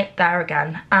just want it there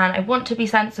again, and I want to be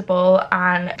sensible.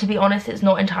 And to be honest, it's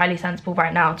not entirely sensible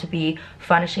right now to be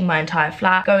furnishing my entire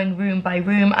flat, going room by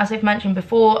room. As I've mentioned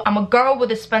before, I'm a girl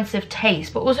with expensive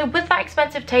taste, but also with that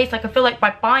expensive taste, like, I feel like by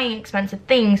buying expensive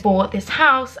things for this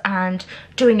house and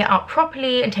doing it up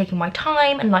properly and taking my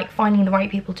time and like finding the right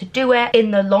people to do it,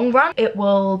 in the long run it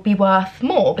will be worth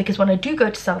more, because when I do go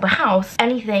to sell the house,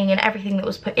 anything and everything that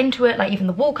was put into it, like even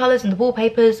the wall colors and the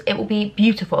wallpapers, it will be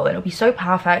beautiful and it'll be so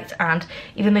perfect. And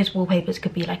even those wallpapers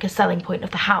could be like a selling point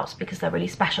of the house because they're really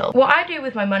special. What I do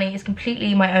with my money is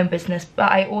completely my own business,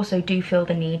 but I also do feel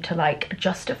the need to like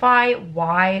justify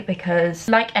why, because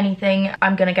like anything,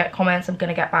 I'm gonna get comments, I'm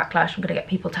gonna get backlash, I'm gonna get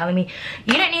people telling me,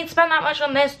 you don't need to spend that much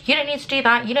on this, you don't need to do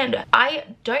that, I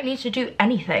don't need to do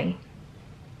anything.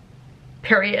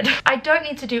 Period. I don't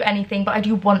need to do anything, but I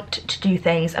do want to do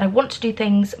things, and I want to do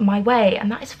things my way,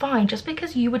 and that is fine. Just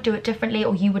because you would do it differently,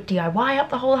 or you would DIY up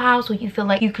the whole house, or you feel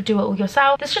like you could do it all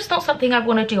yourself, that's just not something I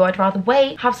want to do. I'd rather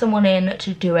wait, have someone in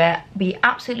to do it, be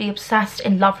absolutely obsessed,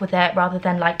 in love with it, rather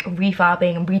than like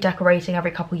refurbing and redecorating every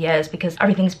couple years because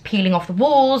everything's peeling off the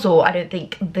walls, or I don't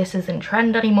think this is in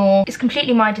trend anymore. It's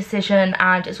completely my decision,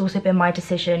 and it's also been my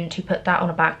decision to put that on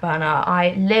a back burner.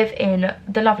 I live in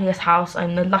the loveliest house,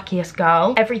 I'm the luckiest girl.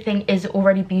 Everything is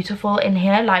already beautiful in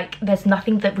here. Like, there's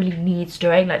nothing that really needs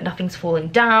doing, like nothing's falling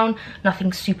down,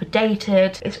 nothing's super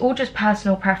dated. It's all just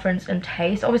personal preference and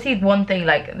taste. Obviously one thing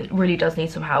like that really does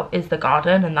need some help is the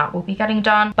garden, and that will be getting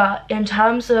done. But in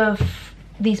terms of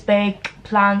these big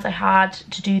plans I had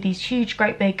to do these huge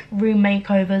great big room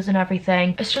makeovers and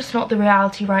everything, it's just not the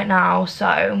reality right now.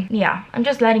 So yeah, I'm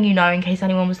just letting you know in case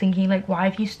anyone was thinking like, why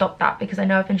have you stopped that? Because I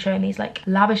know I've been showing these like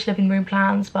lavish living room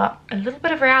plans, but a little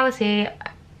bit of reality,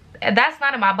 that's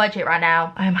not in my budget right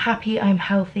now. I'm happy, I'm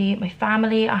healthy, my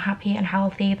family are happy and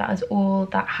healthy. That is all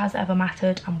that has ever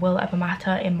mattered and will ever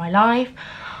matter in my life.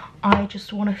 I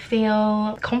just want to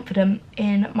feel confident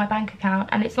in my bank account,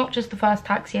 and it's not just the first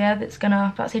tax year that's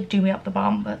gonna, that's it, do me up the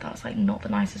bum, but that's like not the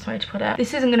nicest way to put it.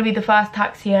 This isn't gonna be the first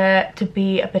tax year to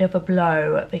be a bit of a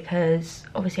blow, because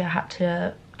obviously I had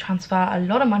to transfer a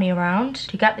lot of money around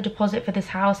to get the deposit for this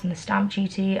house and the stamp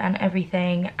duty and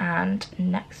everything. And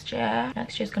next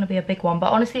year's gonna be a big one.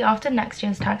 But honestly, after next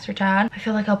year's tax return, I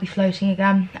feel like I'll be floating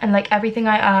again, and like everything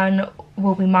I earn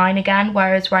will be mine again,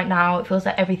 whereas right now it feels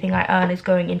like everything I earn is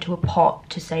going into a pot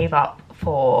to save up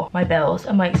for my bills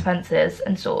and my expenses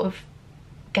and sort of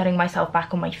getting myself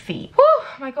back on my feet. Oh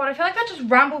my god, I feel like I just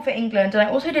rambled for England, and I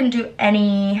also didn't do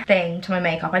anything to my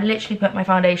makeup. I literally put my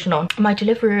foundation on. My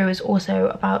Deliveroo is also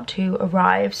about to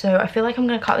arrive, so I feel like I'm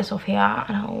gonna cut this off here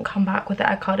and I'll come back with the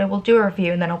egg cardo. We'll do a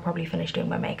review and then I'll probably finish doing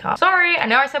my makeup. Sorry, I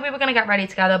know I said we were gonna get ready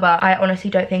together, but I honestly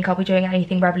don't think I'll be doing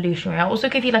anything revolutionary. I'll also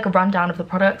give you like a rundown of the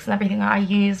products and everything that I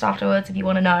used afterwards if you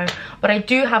want to know. But I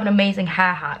do have an amazing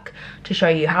hair hack to show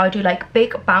you how I do like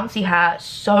big bouncy hair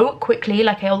so quickly.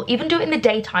 Like I'll even do it in the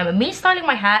daytime, and me styling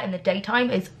my hair in the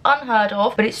daytime is unheard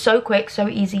of, but it's so quick, so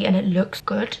easy, and it looks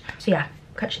good. So yeah,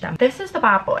 catch you then. This is the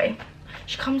bad boy.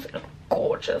 She comes in a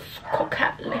gorgeous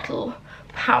coquette little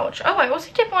pouch. Oh, I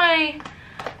also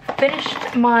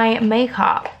finished my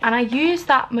makeup, and I used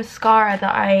that mascara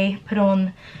that I put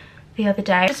on the other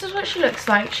day. This is what she looks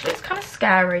like. She looks kind of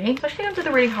scary, especially under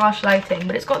the really harsh lighting,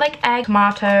 but it's got like egg,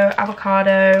 tomato,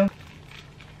 avocado.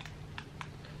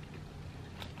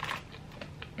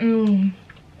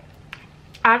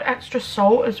 Add extra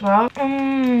salt as well.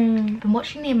 Been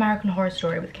watching the American Horror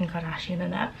Story with Kim Kardashian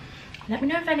in it. Let me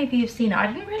know if any of you have seen it. I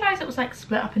didn't realise it was like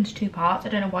split up into 2 parts. I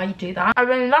don't know why you do that. I've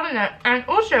been loving it. And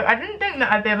also, I didn't think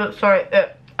that I'd be able to, sorry,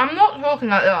 I'm not talking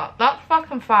like that. That's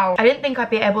fucking foul. I didn't think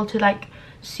I'd be able to like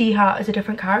see her as a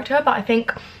different character, but I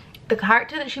think the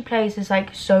character that she plays is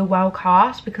like so well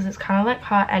cast, because it's kind of like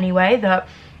her anyway, that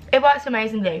it works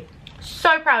amazingly.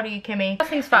 So proud of you, Kimmy. First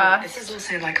things first. This is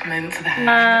also like a moment for the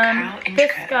hair. Look how intricate.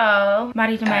 This girl,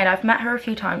 Maddie Domain, I've met her a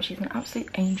few times. She's an absolute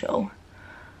angel.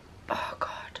 Oh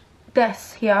god.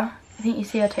 This here, I think you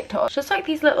see her TikTok. It's just like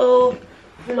these little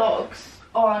vlogs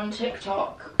on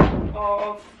TikTok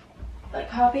of like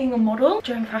her being a model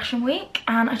during fashion week,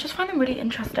 and I just find them really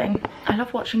interesting. I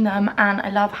love watching them, and I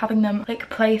love having them like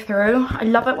play through. I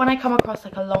love it when I come across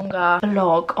like a longer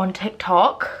vlog on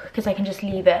TikTok, because I can just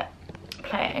leave it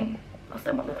playing whilst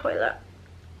I'm on the toilet.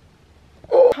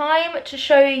 Time to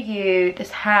show you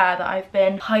this hair that I've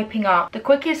been hyping up. The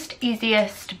quickest,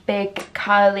 easiest, big,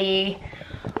 curly,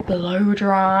 blow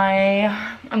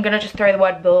dry. I'm gonna just throw the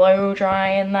word blow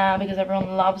dry in there because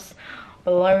everyone loves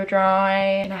blow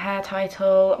dry. In a hair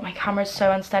title. My camera's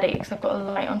so unsteady because I've got a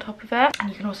light on top of it, and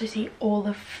you can also see all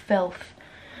the filth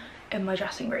in my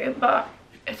dressing room, but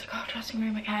it's a girl dressing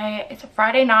room, okay? It's a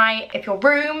Friday night. If your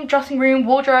room, dressing room,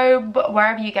 wardrobe,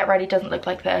 wherever you get ready doesn't look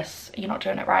like this, you're not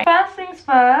doing it right. First things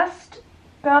first,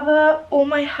 gather all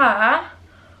my hair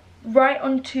right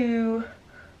onto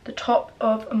the top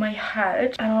of my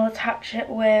head, and I'll attach it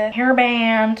with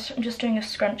hairband. I'm just doing a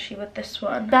scrunchie with this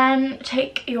one. Then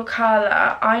take your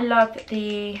curler. I love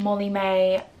the Molly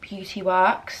May Beauty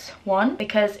Works one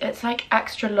because it's like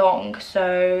extra long,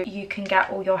 so you can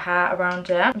get all your hair around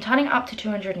it. I'm turning it up to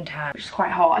 210, which is quite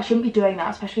hot. I shouldn't be doing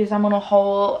that, especially as I'm on a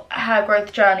whole hair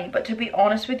growth journey, but to be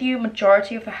honest with you,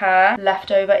 majority of the hair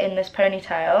left over in this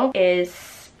ponytail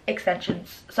is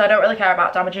extensions, so I don't really care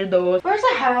about damaging those. Where's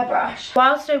the hairbrush?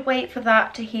 Whilst I wait for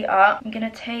that to heat up, I'm gonna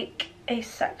take a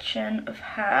section of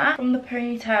hair from the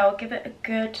ponytail, give it a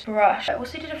good brush. I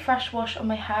also did a fresh wash on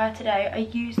my hair today. I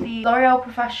used the L'Oreal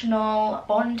Professional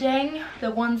Bonding,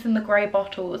 the ones in the grey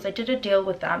bottles. I did a deal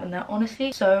with them and they're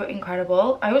honestly so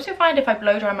incredible. I also find if I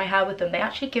blow dry my hair with them, they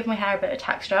actually give my hair a bit of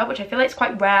texture, which I feel like it's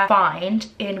quite rare to find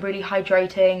in really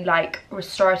hydrating, like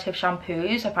restorative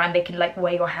shampoos. I find they can like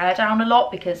weigh your hair down a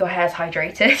lot because your hair's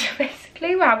hydrated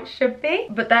basically how it should be,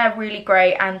 but they're really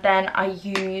great. And then I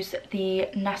use the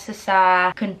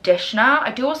Necessaire conditioner.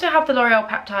 I do also have the L'Oreal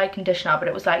Peptide conditioner, but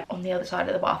it was like on the other side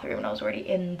of the bathroom and I was already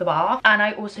in the bath. And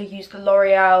I also use the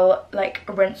L'Oreal like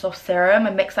rinse off serum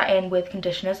and mix that in with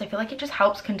conditioners. I feel like it just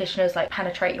helps conditioners like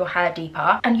penetrate your hair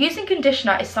deeper. And using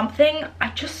conditioner is something I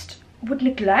just would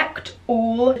neglect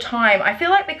all the time. I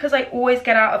feel like because I always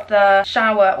get out of the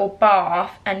shower or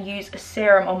bath and use a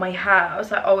serum on my hair, I was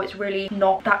like, oh, it's really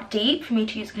not that deep for me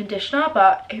to use conditioner,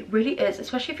 but it really is,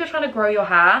 especially if you're trying to grow your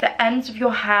hair. The ends of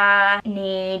your hair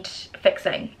need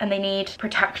fixing and they need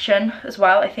protection as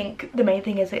well. I think the main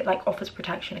thing is it like offers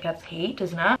protection against heat,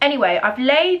 doesn't it? Anyway, I've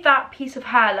laid that piece of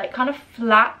hair like kind of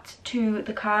flat to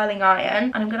the curling iron,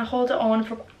 and I'm gonna hold it on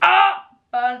for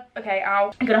okay,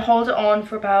 ow. I'm gonna hold it on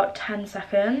for about 10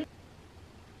 seconds.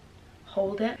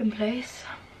 Hold it in place.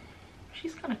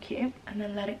 she's kind of cute. And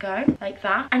then let it go like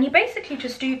that. And you basically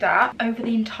just do that over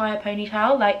the entire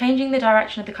ponytail, like changing the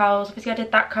direction of the curls. Obviously I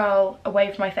did that curl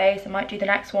away from my face. I might do the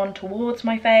next one towards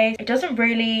my face. It doesn't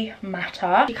really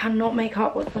matter. You cannot make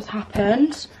up what was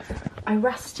happened. I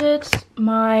rested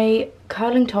my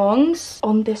curling tongs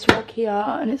on this rug here,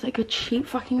 and it's like a cheap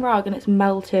fucking rug, and it's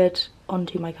melted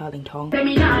onto my curling tong.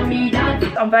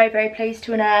 I'm very, very pleased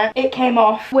to announce it came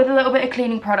off with a little bit of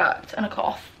cleaning product and a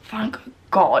cloth. Thank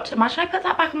God. Imagine I put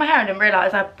that back in my hair and didn't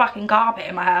realise I fucking carpet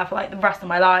in my hair for like the rest of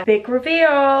my life. Big reveal.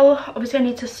 Obviously I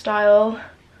need to style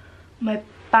my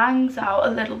bangs out a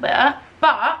little bit,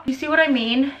 but you see what I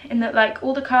mean in that, like,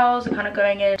 all the curls are kind of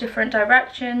going in different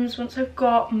directions. Once I've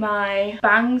got my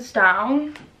bangs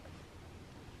down,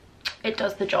 it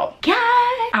does the job. Okay,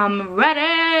 I'm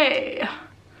ready.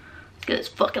 Let's get this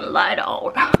fucking light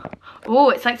on.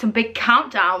 Oh, it's like some big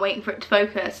countdown waiting for it to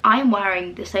focus. I'm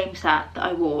wearing the same set that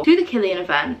I wore to the Killian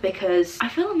event because I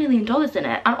feel $1 million in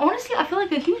it. And honestly, I feel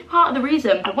like a huge part of the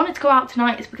reason I wanted to go out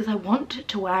tonight is because I want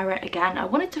to wear it again. I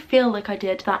wanted to feel like I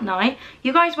did that night.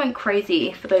 You guys went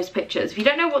crazy for those pictures. If you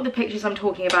don't know what the pictures I'm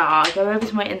talking about are, go over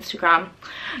to my Instagram.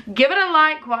 Give it a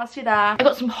like whilst you're there. I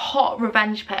got some hot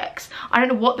revenge pics. I don't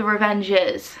know what the revenge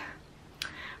is,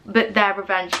 but they're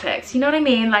revenge pics, you know what I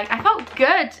mean? Like, I felt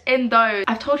good in those.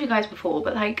 I've told you guys before,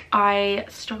 but like, I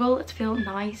struggle to feel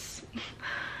nice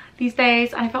these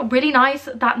days, and I felt really nice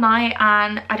that night,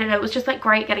 and I don't know, it was just like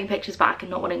great getting pictures back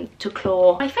and not wanting to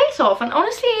claw my face off. And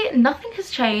honestly, nothing has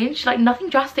changed, like nothing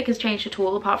drastic has changed at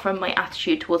all apart from my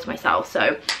attitude towards myself.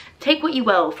 So take what you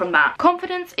will from that.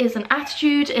 Confidence is an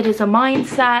attitude, it is a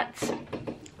mindset.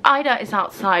 Ida is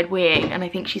outside weeing, and I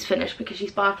think she's finished because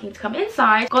she's barking to come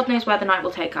inside. God knows where the night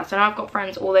will take us. I know I've got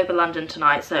friends all over London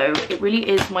tonight, so it really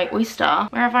is my oyster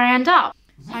wherever I end up.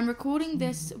 I'm recording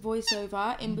this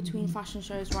voiceover in between fashion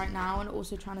shows right now, and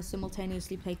also trying to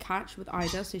simultaneously play catch with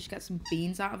Ida so she gets some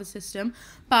beans out of the system.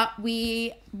 But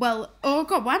well, oh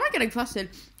god, why am I getting flustered?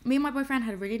 Me and my boyfriend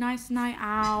had a really nice night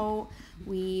out.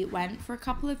 We went for a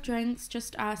couple of drinks,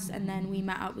 just us, and then we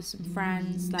met up with some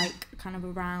friends, like kind of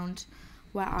around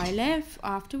where I live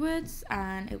afterwards,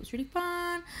 and it was really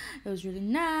fun. It was really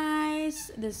nice.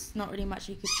 There's not really much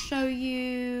I could show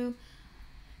you.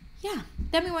 Yeah,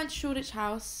 then we went to Shoreditch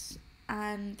House,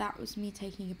 and that was me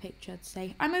taking a picture to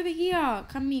say, I'm over here,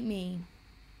 come meet me.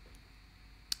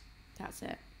 That's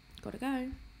it. Gotta go.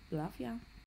 Love ya.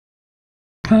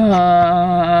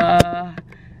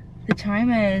 The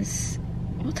time is,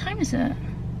 what time is it?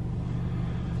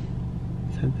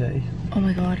 10:30. Oh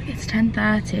my god, it's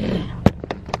 10:30.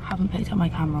 I haven't picked up my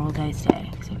camera all day today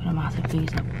because I've been a massive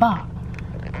loser, but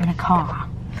we're in a car,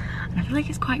 and I feel like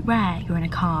it's quite rare you're in a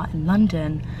car in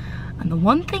London. And the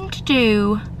one thing to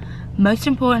do, most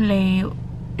importantly,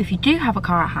 if you do have a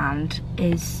car at hand,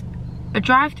 is a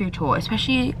drive-through tour,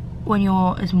 especially when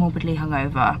you're as morbidly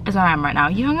hungover as I am right now.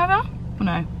 Are you hungover or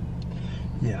no?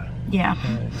 Yeah.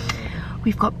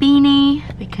 We've got Beanie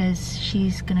because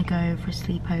she's gonna go for a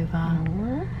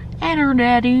sleepover at her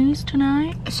daddy's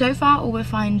tonight. So far all we're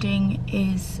finding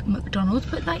is McDonald's,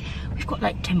 but like we've got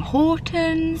like Tim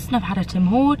Hortons, never had a Tim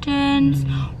Hortons,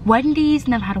 Wendy's,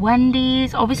 never had a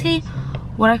Wendy's. Obviously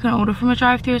what I can order from a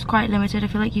drive-thru is quite limited. I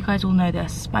feel like you guys all know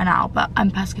this by now, but I'm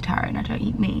pescatarian, I don't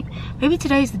eat meat. Maybe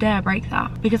today's the day I break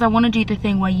that, because I want to do the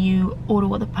thing where you order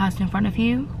what the person in front of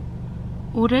you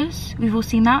orders. We've all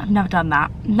seen that. I've never done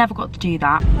that, never got to do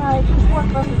that.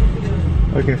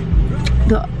 Okay.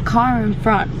 The car in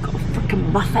front got a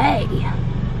freaking buffet.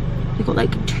 We got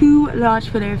like 2 large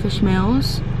filet of fish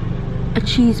meals, a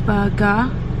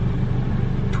cheeseburger,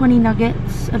 20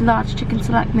 nuggets, a large chicken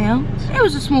select meal. It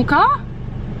was a small car.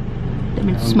 They've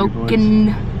been smoking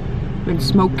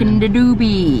the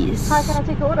doobies. Hi, can I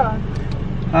take an order?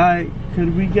 Hi,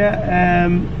 could we get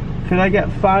could I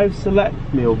get 5 select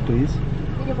meal, please?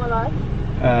 Medium or large?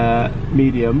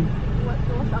 Medium. What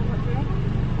sauce and what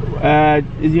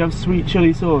drink? Do you have sweet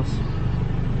chili sauce?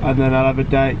 And then I'll have a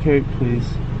Diet Coke, please.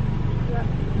 Yeah.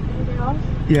 Anything else?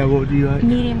 Yeah, what would you like?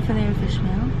 Medium filet of fish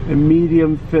meal. A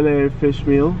medium filet of fish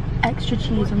meal. Extra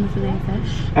cheese on the filet of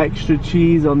fish. Extra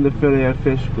cheese on the filet of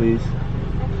fish, please.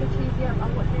 Extra cheese, yeah.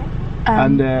 And what drink?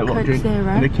 And what Coke drink? Zero.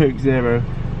 And a Coke Zero.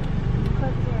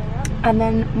 Coke Zero, yeah. And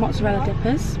then mozzarella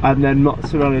dippers. And then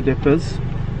mozzarella dippers.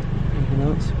 Anything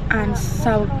else? And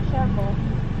sour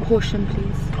portion,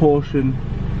 please. Portion.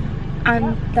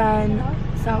 And then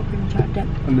sour cream and chive dip.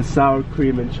 And the sour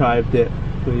cream and chive dip,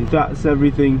 please. That's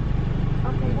everything.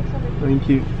 Okay, that's everything. Thank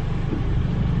you.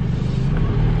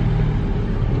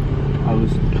 I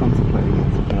was contemplating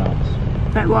on something else.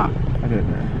 Like what? I don't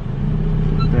know.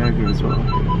 Burger as well. You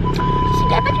should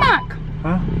get a Big Mac.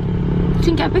 Huh? You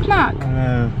should get a Big Mac. I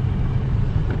know.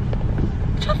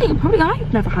 think probably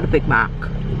I've never had a Big Mac.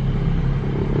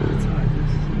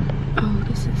 Oh,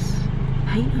 this is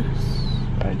heinous.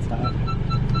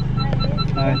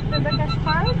 Hi.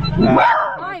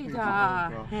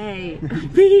 Ida! Hey,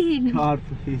 Bean! Card,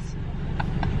 please.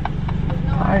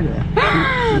 Ida.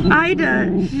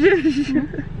 Ida!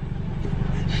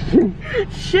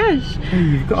 Shush! Hey,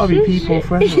 you've got to be people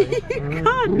friendly.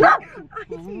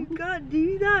 You can't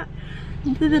do that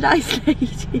to the nice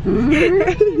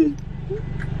lady.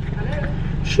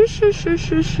 Shush, shush, shush,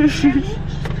 shush, shush.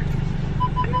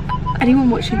 Anyone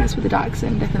watching this with a dark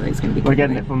accent, I feel like it's going to be We're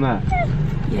getting it from there?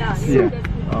 Yes. Yeah.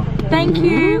 Oh. Thank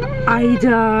you,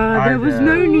 Ida. There was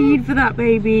no need for that,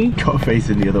 baby. Got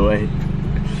facing the other way.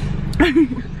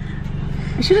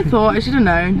 I should have thought, I should have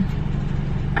known.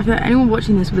 I feel like anyone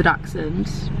watching this with an accent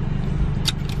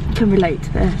can relate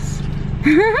to this.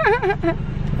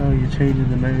 Oh, you're changing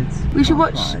the modes. We should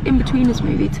watch In-Betweeners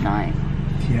movie tonight.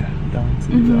 Yeah, down to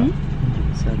that.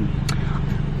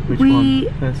 100%. Which one?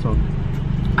 First one?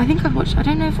 I think I've watched, I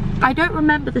don't know if, I don't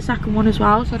remember the second one as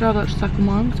well, so I don't watch the second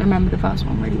one because I remember the first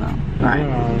one really well. Right.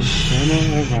 Around.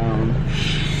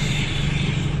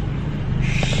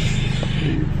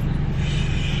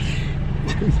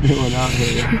 There's no one out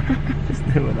here. There's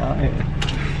no one out here.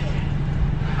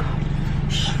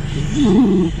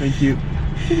 Thank you.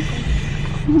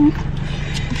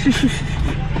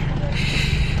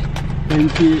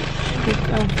 Thank you.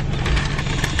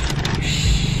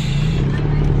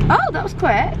 Oh, that was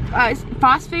quick. It's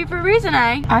fast food for a reason,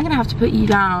 eh? I'm gonna have to put you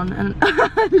down and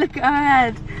look at her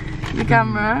head, the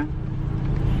camera.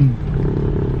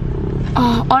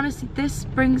 Oh, honestly, this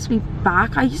brings me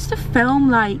back. I used to film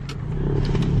like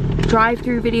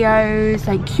drive-through videos,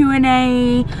 like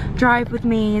Q&A, drive with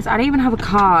me's. I don't even have a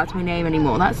car to my name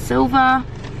anymore. That silver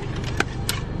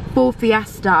Ford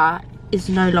Fiesta is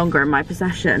no longer in my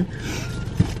possession.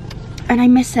 And I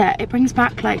miss it. It brings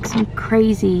back like some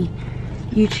crazy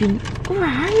YouTube.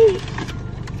 Alright.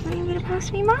 Why are you gonna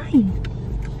pass me mine?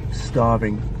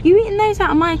 Starving. You eating those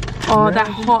out of my... Oh, Yeah, they're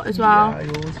hot as well. Yeah,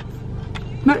 yours.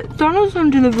 McDonald's on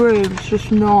delivery is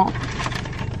just not...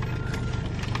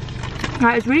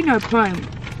 Like, there's really no point.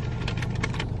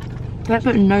 They're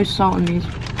putting no salt on these.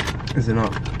 Is it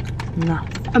not? No.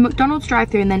 A McDonald's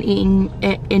drive-thru and then eating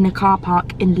it in a car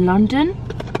park in London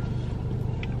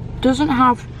doesn't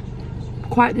have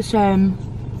quite the same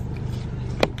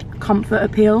comfort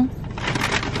appeal.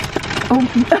 Oh,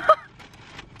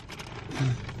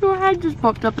 your head just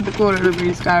popped up in the corner of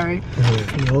me, scary.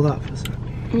 Feel that for a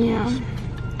second. Yeah.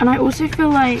 And I also feel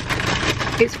like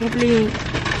it's probably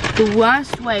the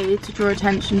worst way to draw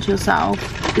attention to yourself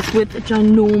is with a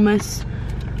ginormous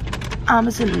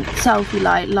Amazon selfie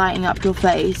light lighting up your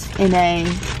face in a...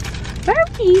 Where are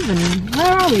we even?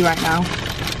 Where are we right now?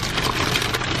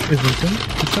 Islington?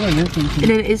 It's not Islington.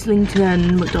 In an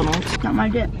Islington McDonald's. Not my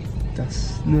dip.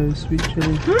 That's no sweet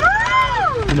chili.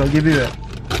 And I'll give you it.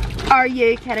 Are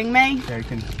you kidding me?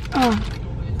 Joking. Oh.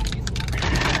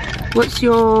 What's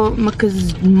your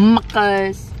Macca's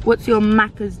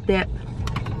dip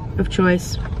of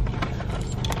choice?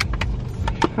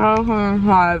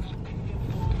 5.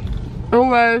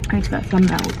 Always. I need to get a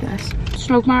thumbnail with this.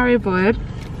 Slug Mario Void.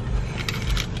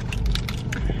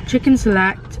 Chicken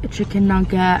select, a chicken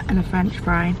nugget, and a French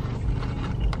fry.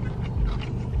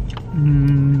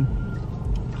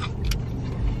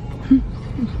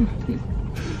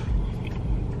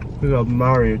 We got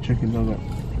Mario chicken nugget.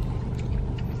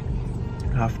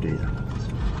 I have to eat that.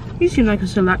 You seem like a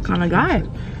select kind of guy.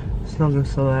 Snugger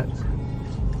select.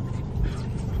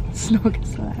 Snug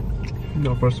select.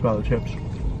 Not for us about the chips.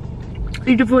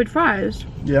 You avoid fries?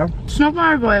 Yeah. Snug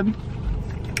Mario Void.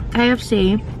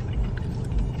 KFC.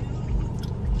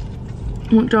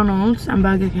 McDonald's and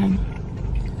Burger King.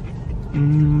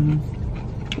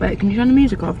 Wait, can you turn the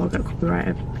music off? I'll get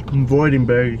copyrighted. I'm avoiding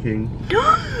Burger King.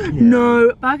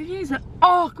 No, Burger King is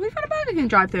oh, can we find a Burger King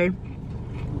drive-thru?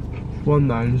 One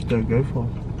that I just don't go for.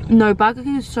 No, Burger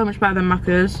King is so much better than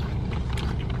Macca's.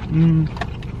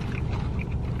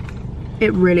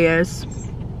 It really is.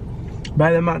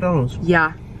 Better than McDonald's?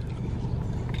 Yeah.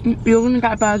 You're gonna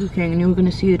get a Burger King and you're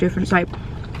gonna see the difference. Like,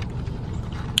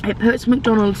 it puts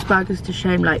McDonald's burgers to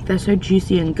shame. Like, they're so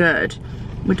juicy and good.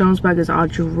 McDonald's burgers are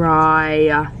dry.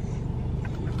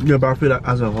 Yeah, but I feel like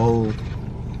as a whole,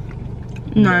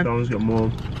 No. McDonald's got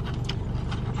more.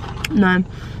 No.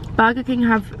 Burger King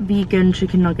have vegan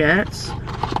chicken nuggets.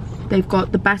 They've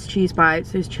got the best cheese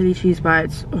bites, those chili cheese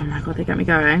bites. Oh my god, they get me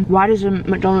going. Why does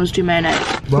McDonald's do mayonnaise?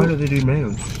 Why do they do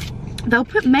mayo? They'll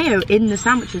put mayo in the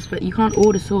sandwiches, but you can't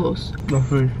order sauce. Not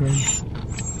very strange.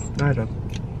 Neither.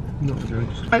 Not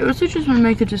jokes. I also just want to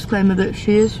make a disclaimer that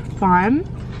she is fine.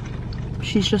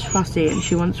 she's just fussy and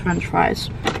she wants French fries.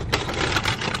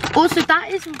 Also, that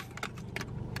is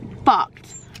fucked.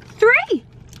 3!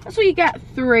 That's what you get,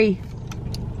 3.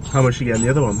 How much you get in the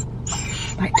other one?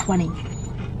 Like 20.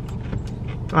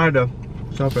 I know.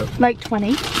 Stop it. Like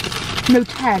 20. No,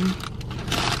 10.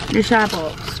 In a share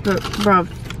box, but bruv.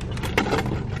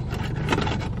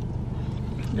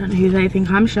 I don't know who they think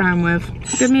I'm sharing with.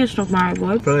 Give me a stock marrow,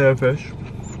 boy. Filet fish.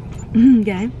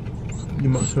 Okay.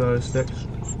 Your mozzarella sticks.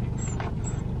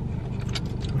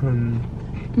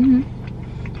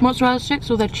 Mozzarella sticks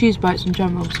or their cheese bites in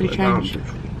general, so change.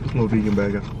 It's more vegan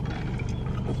burger.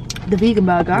 The vegan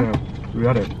burger? Yeah, we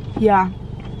had it. Yeah.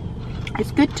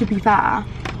 It's good, to be fair.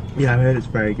 Yeah, I heard it's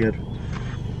very good.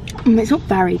 It's not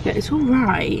very good, it's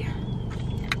alright.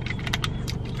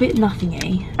 Bit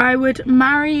nothingy. I would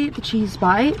marry the cheese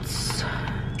bites.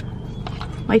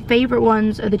 My favourite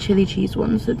ones are the chili cheese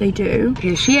ones that they do.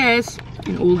 Here she is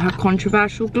in all her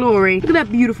controversial glory. Look at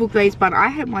that beautiful glazed bun. I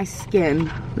hope my skin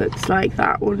looks like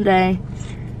that one day.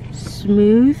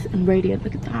 Smooth and radiant.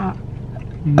 Look at that.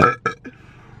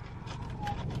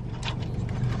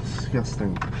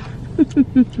 Disgusting.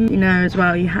 You know as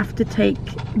well, you have to take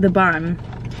the bun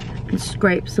and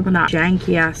scrape some of that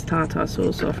janky ass tartar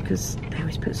sauce off because they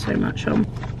always put so much on.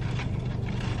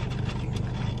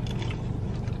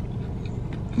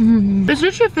 It's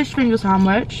literally a fish finger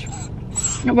sandwich.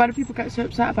 Why do people get so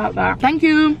upset about that? Thank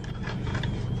you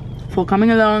for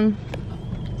coming along.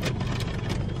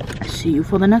 I'll see you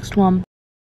for the next one.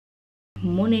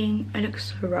 Morning. I look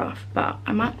so rough, but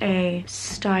I'm at a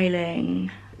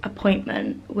styling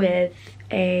appointment with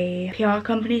a PR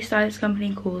company, stylist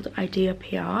company called Idea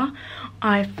PR.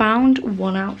 I found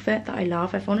one outfit that I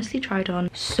love. I've honestly tried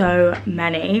on so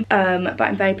many, but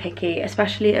I'm very picky,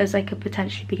 especially as I could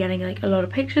potentially be getting like a lot of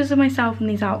pictures of myself in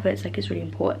these outfits. Like, it's really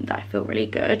important that I feel really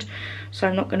good, so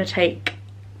I'm not going to take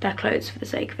their clothes for the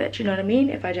sake of it, do you know what I mean,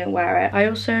 if I don't wear it. I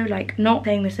also, like, not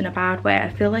saying this in a bad way, I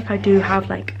feel like I do have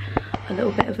like a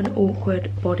little bit of an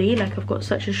awkward body. Like, I've got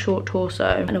such a short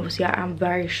torso, and obviously I am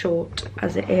very short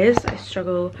as it is. I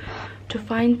struggle to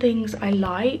find things I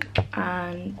like,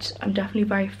 and I'm definitely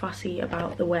very fussy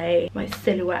about the way my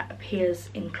silhouette appears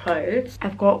in clothes.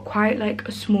 I've got quite like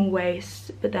a small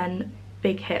waist, but then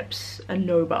big hips and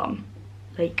no bum.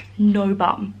 Like, no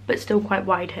bum, but still quite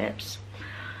wide hips.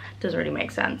 Doesn't really make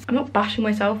sense. I'm not bashing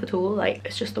myself at all, like,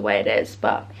 it's just the way it is.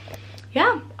 But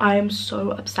yeah, I am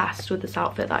so obsessed with this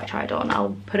outfit that I tried on.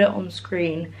 I'll put it on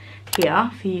screen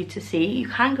here for you to see. You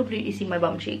can completely see my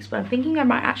bum cheeks, but I'm thinking I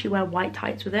might actually wear white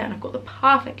tights with it, and I've got the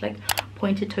perfect like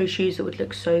pointed toe shoes that would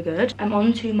look so good. I'm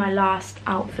on to my last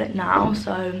outfit now,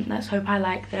 so let's hope I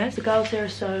like this. The girls here are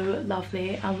so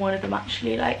lovely, and one of them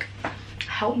actually like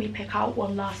helped me pick out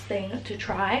one last thing to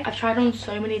try. I've tried on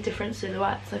so many different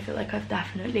silhouettes. I feel like I've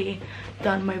definitely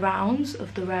done my rounds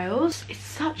of the rails. It's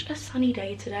such a sunny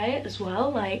day today as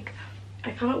well. Like, I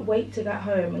can't wait to get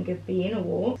home and give Bean a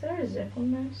walk. Is there a zip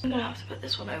on this? I'm gonna have to put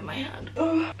this one over my head.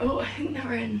 Oh, I think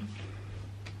they're in.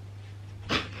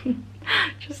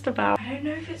 Just about. I don't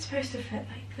know if it's supposed to fit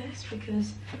like this,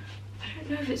 because I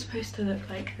don't know if it's supposed to look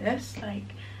like this. Like,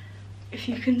 if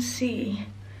you can see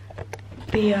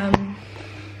the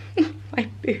my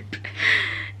boob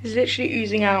is literally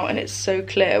oozing out, and it's so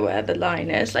clear where the line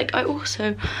is. Like, I want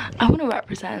to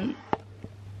represent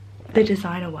the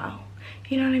designer well,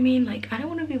 you know what I mean? Like, I don't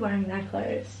want to be wearing their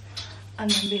clothes and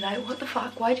then be like, what the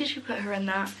fuck, why did you put her in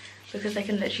that? Because I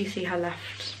can literally see her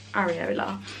left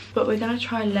areola. But we're gonna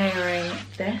try layering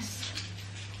this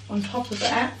on top of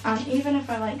it, and even if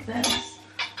I like this,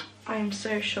 I'm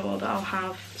so sure that I'll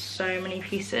have so many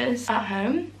pieces at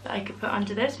home that I could put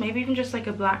under this. Maybe even just like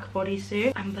a black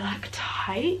bodysuit and black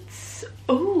tights.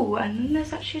 Oh, and then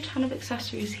there's actually a ton of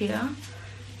accessories here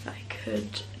that I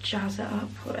could jazz it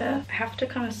up with. I have to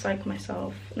kind of psych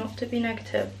myself, not to be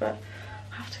negative, but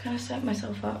I have to kind of psych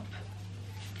myself up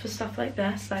for stuff like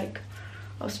this. Like,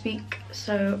 I'll speak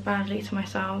so badly to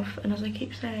myself, and as I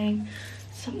keep saying,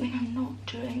 something I'm not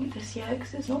doing this year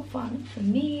because it's not fun for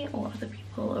me or other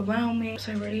people around me.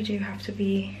 So I really do have to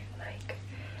be like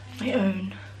my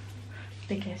own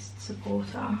biggest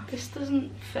supporter. This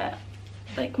doesn't fit.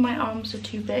 Like, my arms are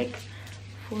too big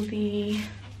for these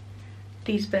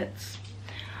bits,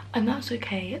 and that's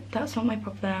okay. That's not my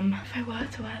problem. If I were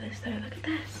to wear this though, look at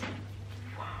this.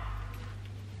 Wow,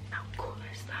 how cool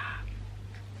is that?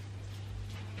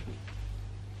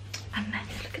 And then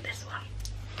look at this one.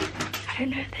 I don't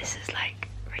know if this is like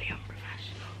really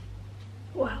unprofessional.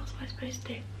 What else am I supposed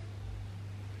to do?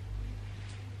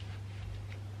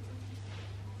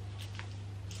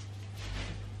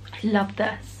 I love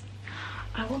this.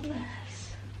 I want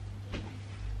this.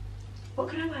 What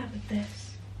can I wear with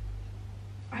this?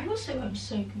 I also am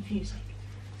so confused. Like,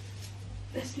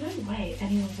 there's no way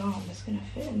anyone's arm is gonna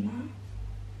fit in there.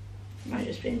 Might have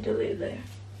just been delulu.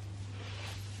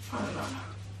 I don't know.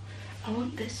 I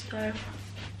want this though.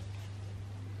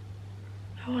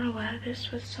 I want to wear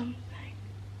this with something.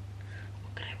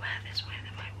 What could I wear this with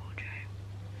in my wardrobe?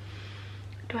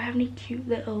 Do I have any cute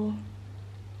little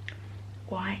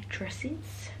white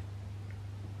dresses?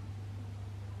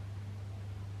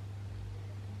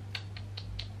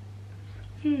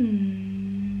 Oh,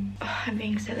 I'm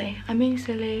being silly. I'm being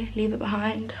silly. Leave it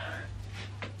behind.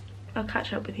 I'll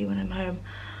catch up with you when I'm home.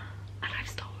 And I've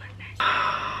stolen it.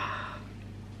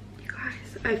 You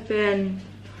guys, I've been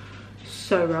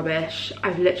so rubbish.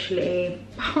 I've literally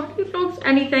hardly vlogged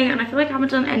anything, and I feel like I haven't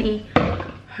done any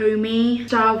homey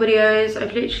style videos.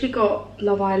 I've literally got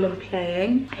Love Island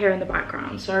playing here in the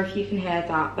background. Sorry if you can hear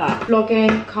that, but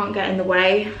vlogging can't get in the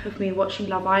way of me watching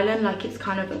Love Island. Like, it's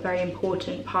kind of a very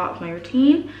important part of my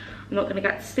routine. I'm not gonna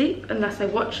get to sleep unless I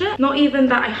watch it. Not even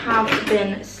that I have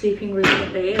been sleeping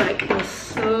recently. Like, my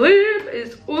sleep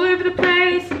is all over the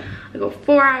place. I got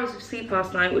 4 hours of sleep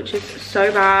last night, which is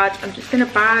so bad. I'm just in a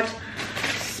bad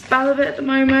spell of it at the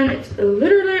moment. It's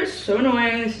literally so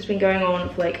annoying. This has been going on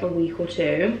for like a week or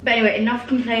two. But anyway, enough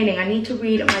complaining. I need to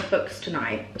read my books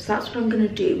tonight, so that's what I'm gonna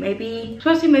do. Maybe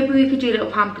we could do a little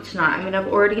pamper tonight. I mean, I've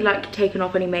already like taken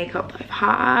off any makeup that I've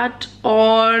had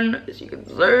on, as you can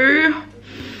see.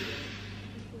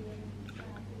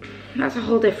 That's a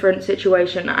whole different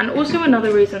situation. And also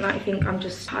another reason that I think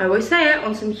I always say it,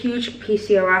 on some huge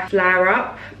PCOS flare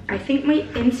up. I think my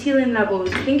insulin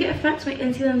levels, I think it affects my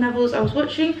insulin levels. I was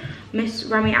watching Miss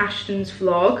Remy Ashton's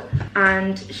vlog,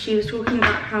 and she was talking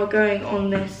about how going on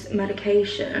this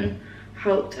medication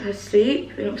helped her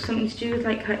sleep. It was something to do with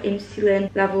like her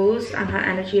insulin levels and her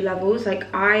energy levels. Like,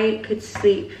 I could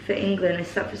sleep for England. I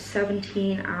slept for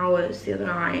 17 hours the other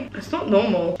night. That's not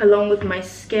normal. Along with my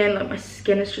skin, like my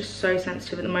skin is just so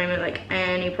sensitive at the moment. Like,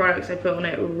 any products I put on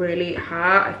it really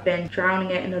hurt. I've been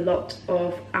drowning it in a lot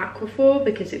of Aquaphor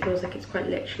because it feels like it's quite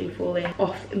literally falling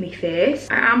off my face.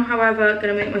 I am, however,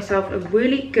 gonna make myself a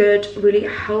really good, really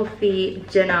healthy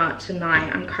dinner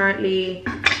tonight. I'm currently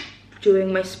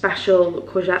doing my special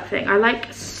courgette thing. I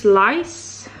like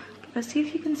slice, let's see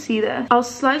if you can see this. I'll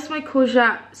slice my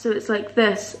courgette so it's like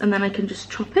this, and then I can just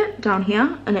chop it down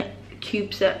here and it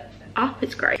cubes it up.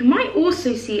 It's great. You might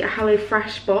also see a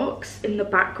HelloFresh box in the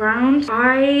background.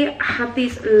 I had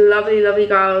these lovely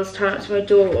girls turn up to my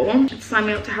door to sign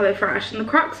me up to HelloFresh, and the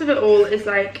crux of it all is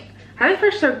like,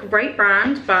 HelloFresh are a great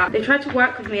brand, but they tried to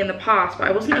work with me in the past, but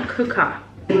I wasn't a cooker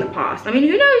in the past. I mean,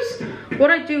 who knows what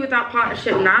I'd do with that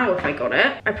partnership now if I got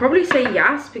it. I'd probably say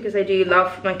yes, because I do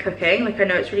love my cooking. Like, I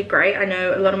know it's really great. I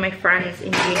know a lot of my friends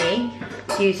in uni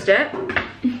used it.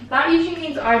 That usually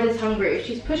means Ida's hungry.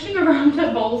 She's pushing around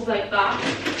her bowls like that.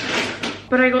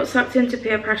 But I got sucked into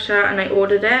peer pressure and I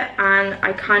ordered it, and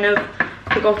I kind of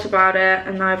forgot about it,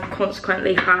 and I've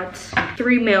consequently had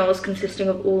 3 meals consisting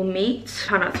of all meat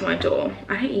turn up to my door.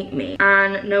 I don't eat meat,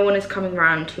 and no one is coming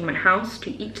round to my house to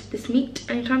eat this meat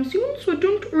anytime soon, so I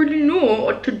don't really know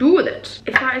what to do with it.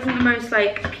 If that isn't the most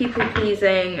like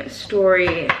people-pleasing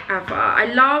story ever. I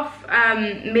love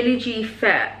Millie G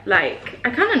Fit. Like, I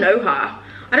kind of know her.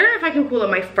 I don't know if I can call her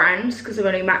my friend because I've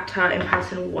only met her in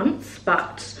person once,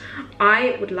 but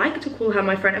I would like to call her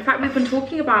my friend. In fact, we've been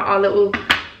talking about our little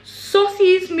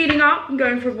Saucies meeting up and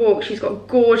going for a walk. She's got a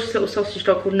gorgeous little sausage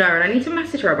dog called Noah, and I need to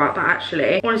message her about that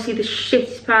actually. I want to see the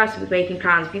shittest person with making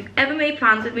plans. If you've ever made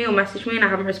plans with me or messaged me and I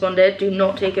haven't responded, do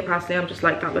not take it personally. I'm just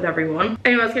like that with everyone.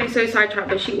 Anyway, I was getting so sidetracked,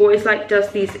 but she always like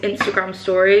does these Instagram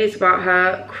stories about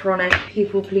her chronic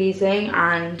people pleasing,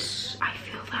 and I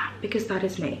feel that because that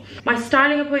is me. My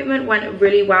styling appointment went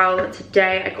really well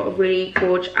today. I got a really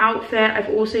gorgeous outfit. I've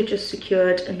also just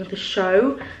secured another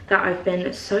show that I've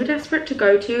been so desperate to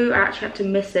go to. I actually had to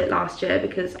miss it last year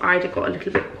because Ida got a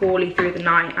little bit poorly through the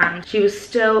night and she was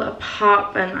still a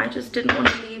pup, and I just didn't want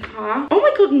to leave her. Oh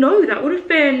my god, no, that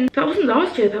wasn't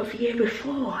last year, that was the year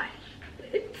before.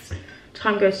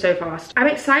 Time goes so fast. I'm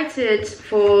excited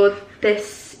for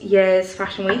this year's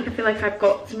fashion week. I feel like I've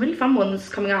got some really fun ones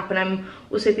coming up, and I'm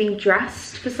also being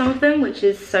dressed for some of them, which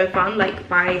is so fun, like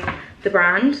by the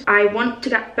brand. I want to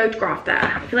get photographed there.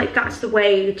 I feel like that's the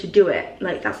way to do it.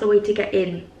 Like, that's the way to get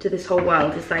into this whole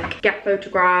world, is like get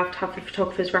photographed, have the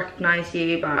photographers recognize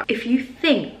you. But if you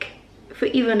think for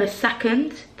even a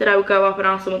second that I would go up and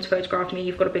ask someone to photograph me,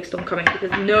 you've got a big storm coming,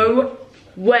 because no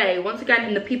way. Once again,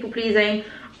 in the people pleasing,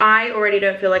 I already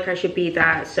don't feel like I should be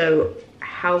there, so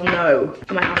hell no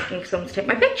am I asking someone to take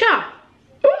my picture.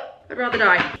 I'd rather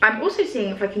die. I'm also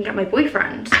seeing if I can get my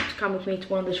boyfriend to come with me to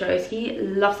one of the shows. He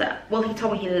loves it. Well, he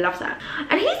told me he loves it.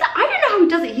 And I don't know how he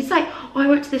does it. He's like, oh, I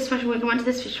went to this fashion week, I went to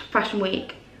this fashion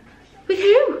week. With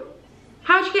who?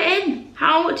 How'd you get in?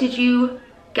 How did you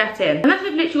get in? Unless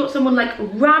I've literally got someone like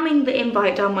ramming the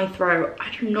invite down my throat, I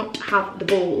do not have the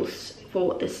balls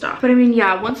for this stuff. But I mean,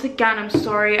 yeah, once again, I'm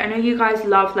sorry. I know you guys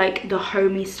love like the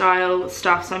homey style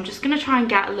stuff, so I'm just gonna try and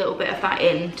get a little bit of that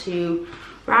in to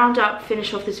round up,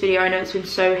 finish off this video. I know it's been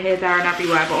so here, there and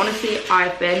everywhere, but honestly,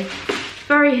 I've been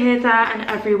very here, there and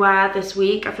everywhere this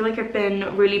week. I feel like I've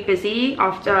been really busy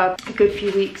after a good few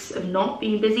weeks of not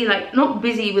being busy. Like, not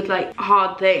busy with like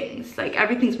hard things. Like,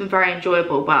 everything's been very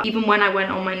enjoyable, but even when I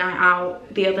went on my night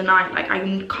out the other night, like I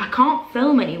can't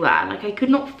film anywhere. Like, I could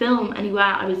not film anywhere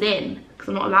I was in because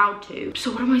I'm not allowed to.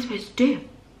 So what am I supposed to do?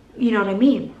 You know what I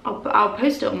mean? I'll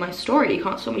post it on my story. You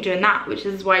can't stop me doing that, which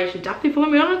is why you should definitely follow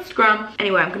me on Instagram.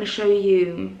 Anyway, I'm gonna show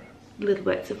you little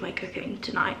bits of my cooking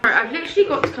tonight. Right, I've literally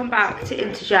got to come back to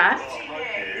interjet.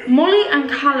 Molly and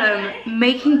Callum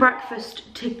making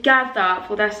breakfast together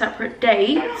for their separate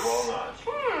dates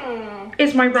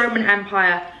is my Roman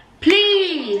Empire.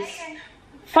 Please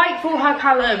fight for her,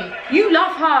 Callum. You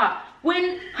love her.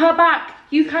 Win her back.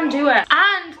 You can do it.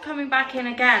 And coming back in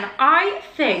again, I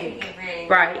think,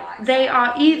 right, they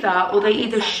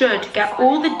either should get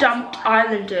all the dumped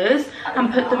islanders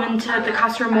and put them into the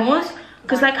Casa Amors.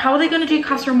 Because like, how are they going to do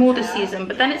Casa Amor this season?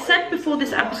 But then it said before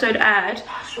this episode aired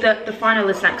that the final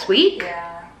is next week.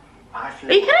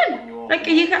 You can. Like,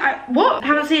 you can. What?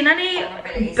 Haven't seen any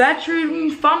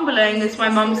bedroom fumbling, as my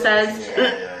mum says.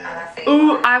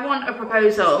 Ooh, I want a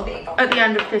proposal at the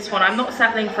end of this one. I'm not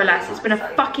settling for less. It's been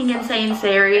a fucking insane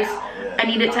series. I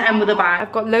need it to end with a bang.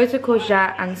 I've got loads of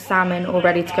courgette and salmon all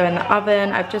ready to go in the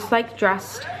oven. I've just like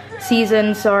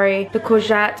seasoned the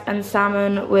courgette and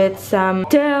salmon with some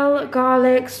dill,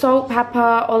 garlic, salt, pepper,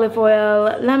 olive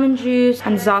oil, lemon juice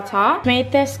and za'atar.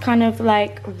 Made this kind of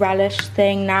like relish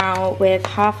thing now with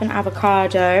half an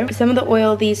avocado. Some of the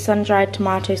oil these sun-dried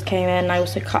tomatoes came in. I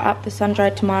also cut up the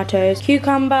sun-dried tomatoes,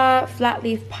 cucumber, flat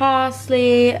leaf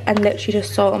parsley and literally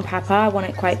just salt and pepper. I want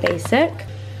it quite basic.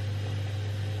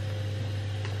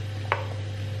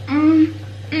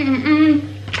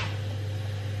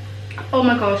 Oh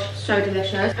my gosh, so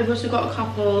delicious. I've also got a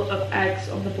couple of eggs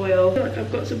on the boil. I feel like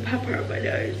I've got some pepper on my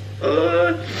nose.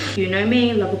 Ugh. You know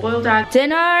me, love a boiled egg.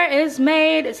 Dinner is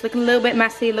made. It's looking a little bit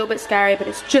messy, a little bit scary, but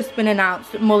it's just been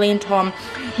announced that Molly and Tom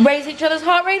raise each other's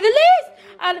heart rate the least.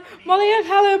 And Molly and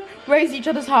Callum raise each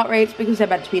other's heart rates because they're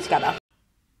meant to be together.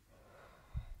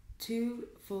 2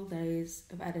 full days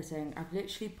of editing. I've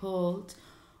literally pulled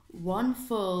 1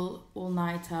 full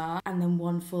all-nighter and then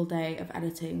 1 full day of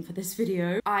editing for this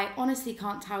video. I honestly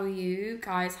can't tell you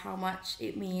guys how much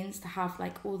it means to have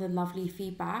like all the lovely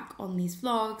feedback on these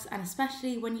vlogs, and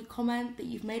especially when you comment that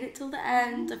you've made it till the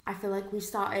end. I feel like we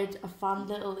started a fun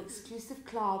little exclusive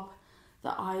club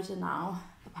that Ida now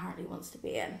apparently wants to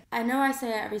be in. I know I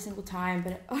say it every single time,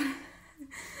 but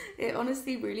it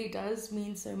honestly really does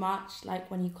mean so much.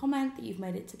 Like when you comment that you've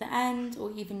made it to the end,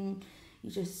 or even you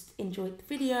just enjoyed the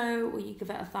video, or you give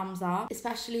it a thumbs up,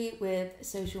 especially with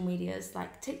social medias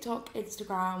like TikTok,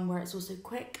 Instagram, where it's also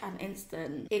quick and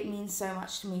instant. It means so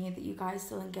much to me that you guys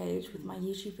still engage with my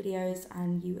YouTube videos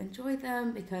and you enjoy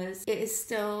them, because it is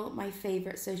still my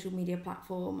favorite social media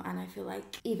platform. And I feel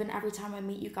like even every time I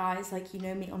meet you guys, like, you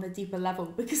know me on a deeper level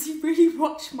because you really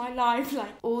watch my life.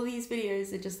 Like, all these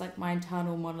videos are just like my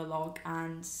internal monologue,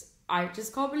 and I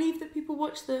just can't believe that people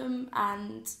watch them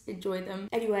and enjoy them.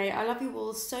 Anyway, I love you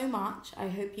all so much. I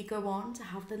hope you go on to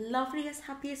have the loveliest,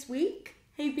 happiest week.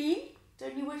 Hey B,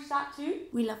 don't you wish that too?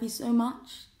 We love you so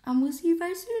much, and we'll see you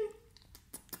very soon.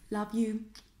 Love you.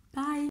 Bye.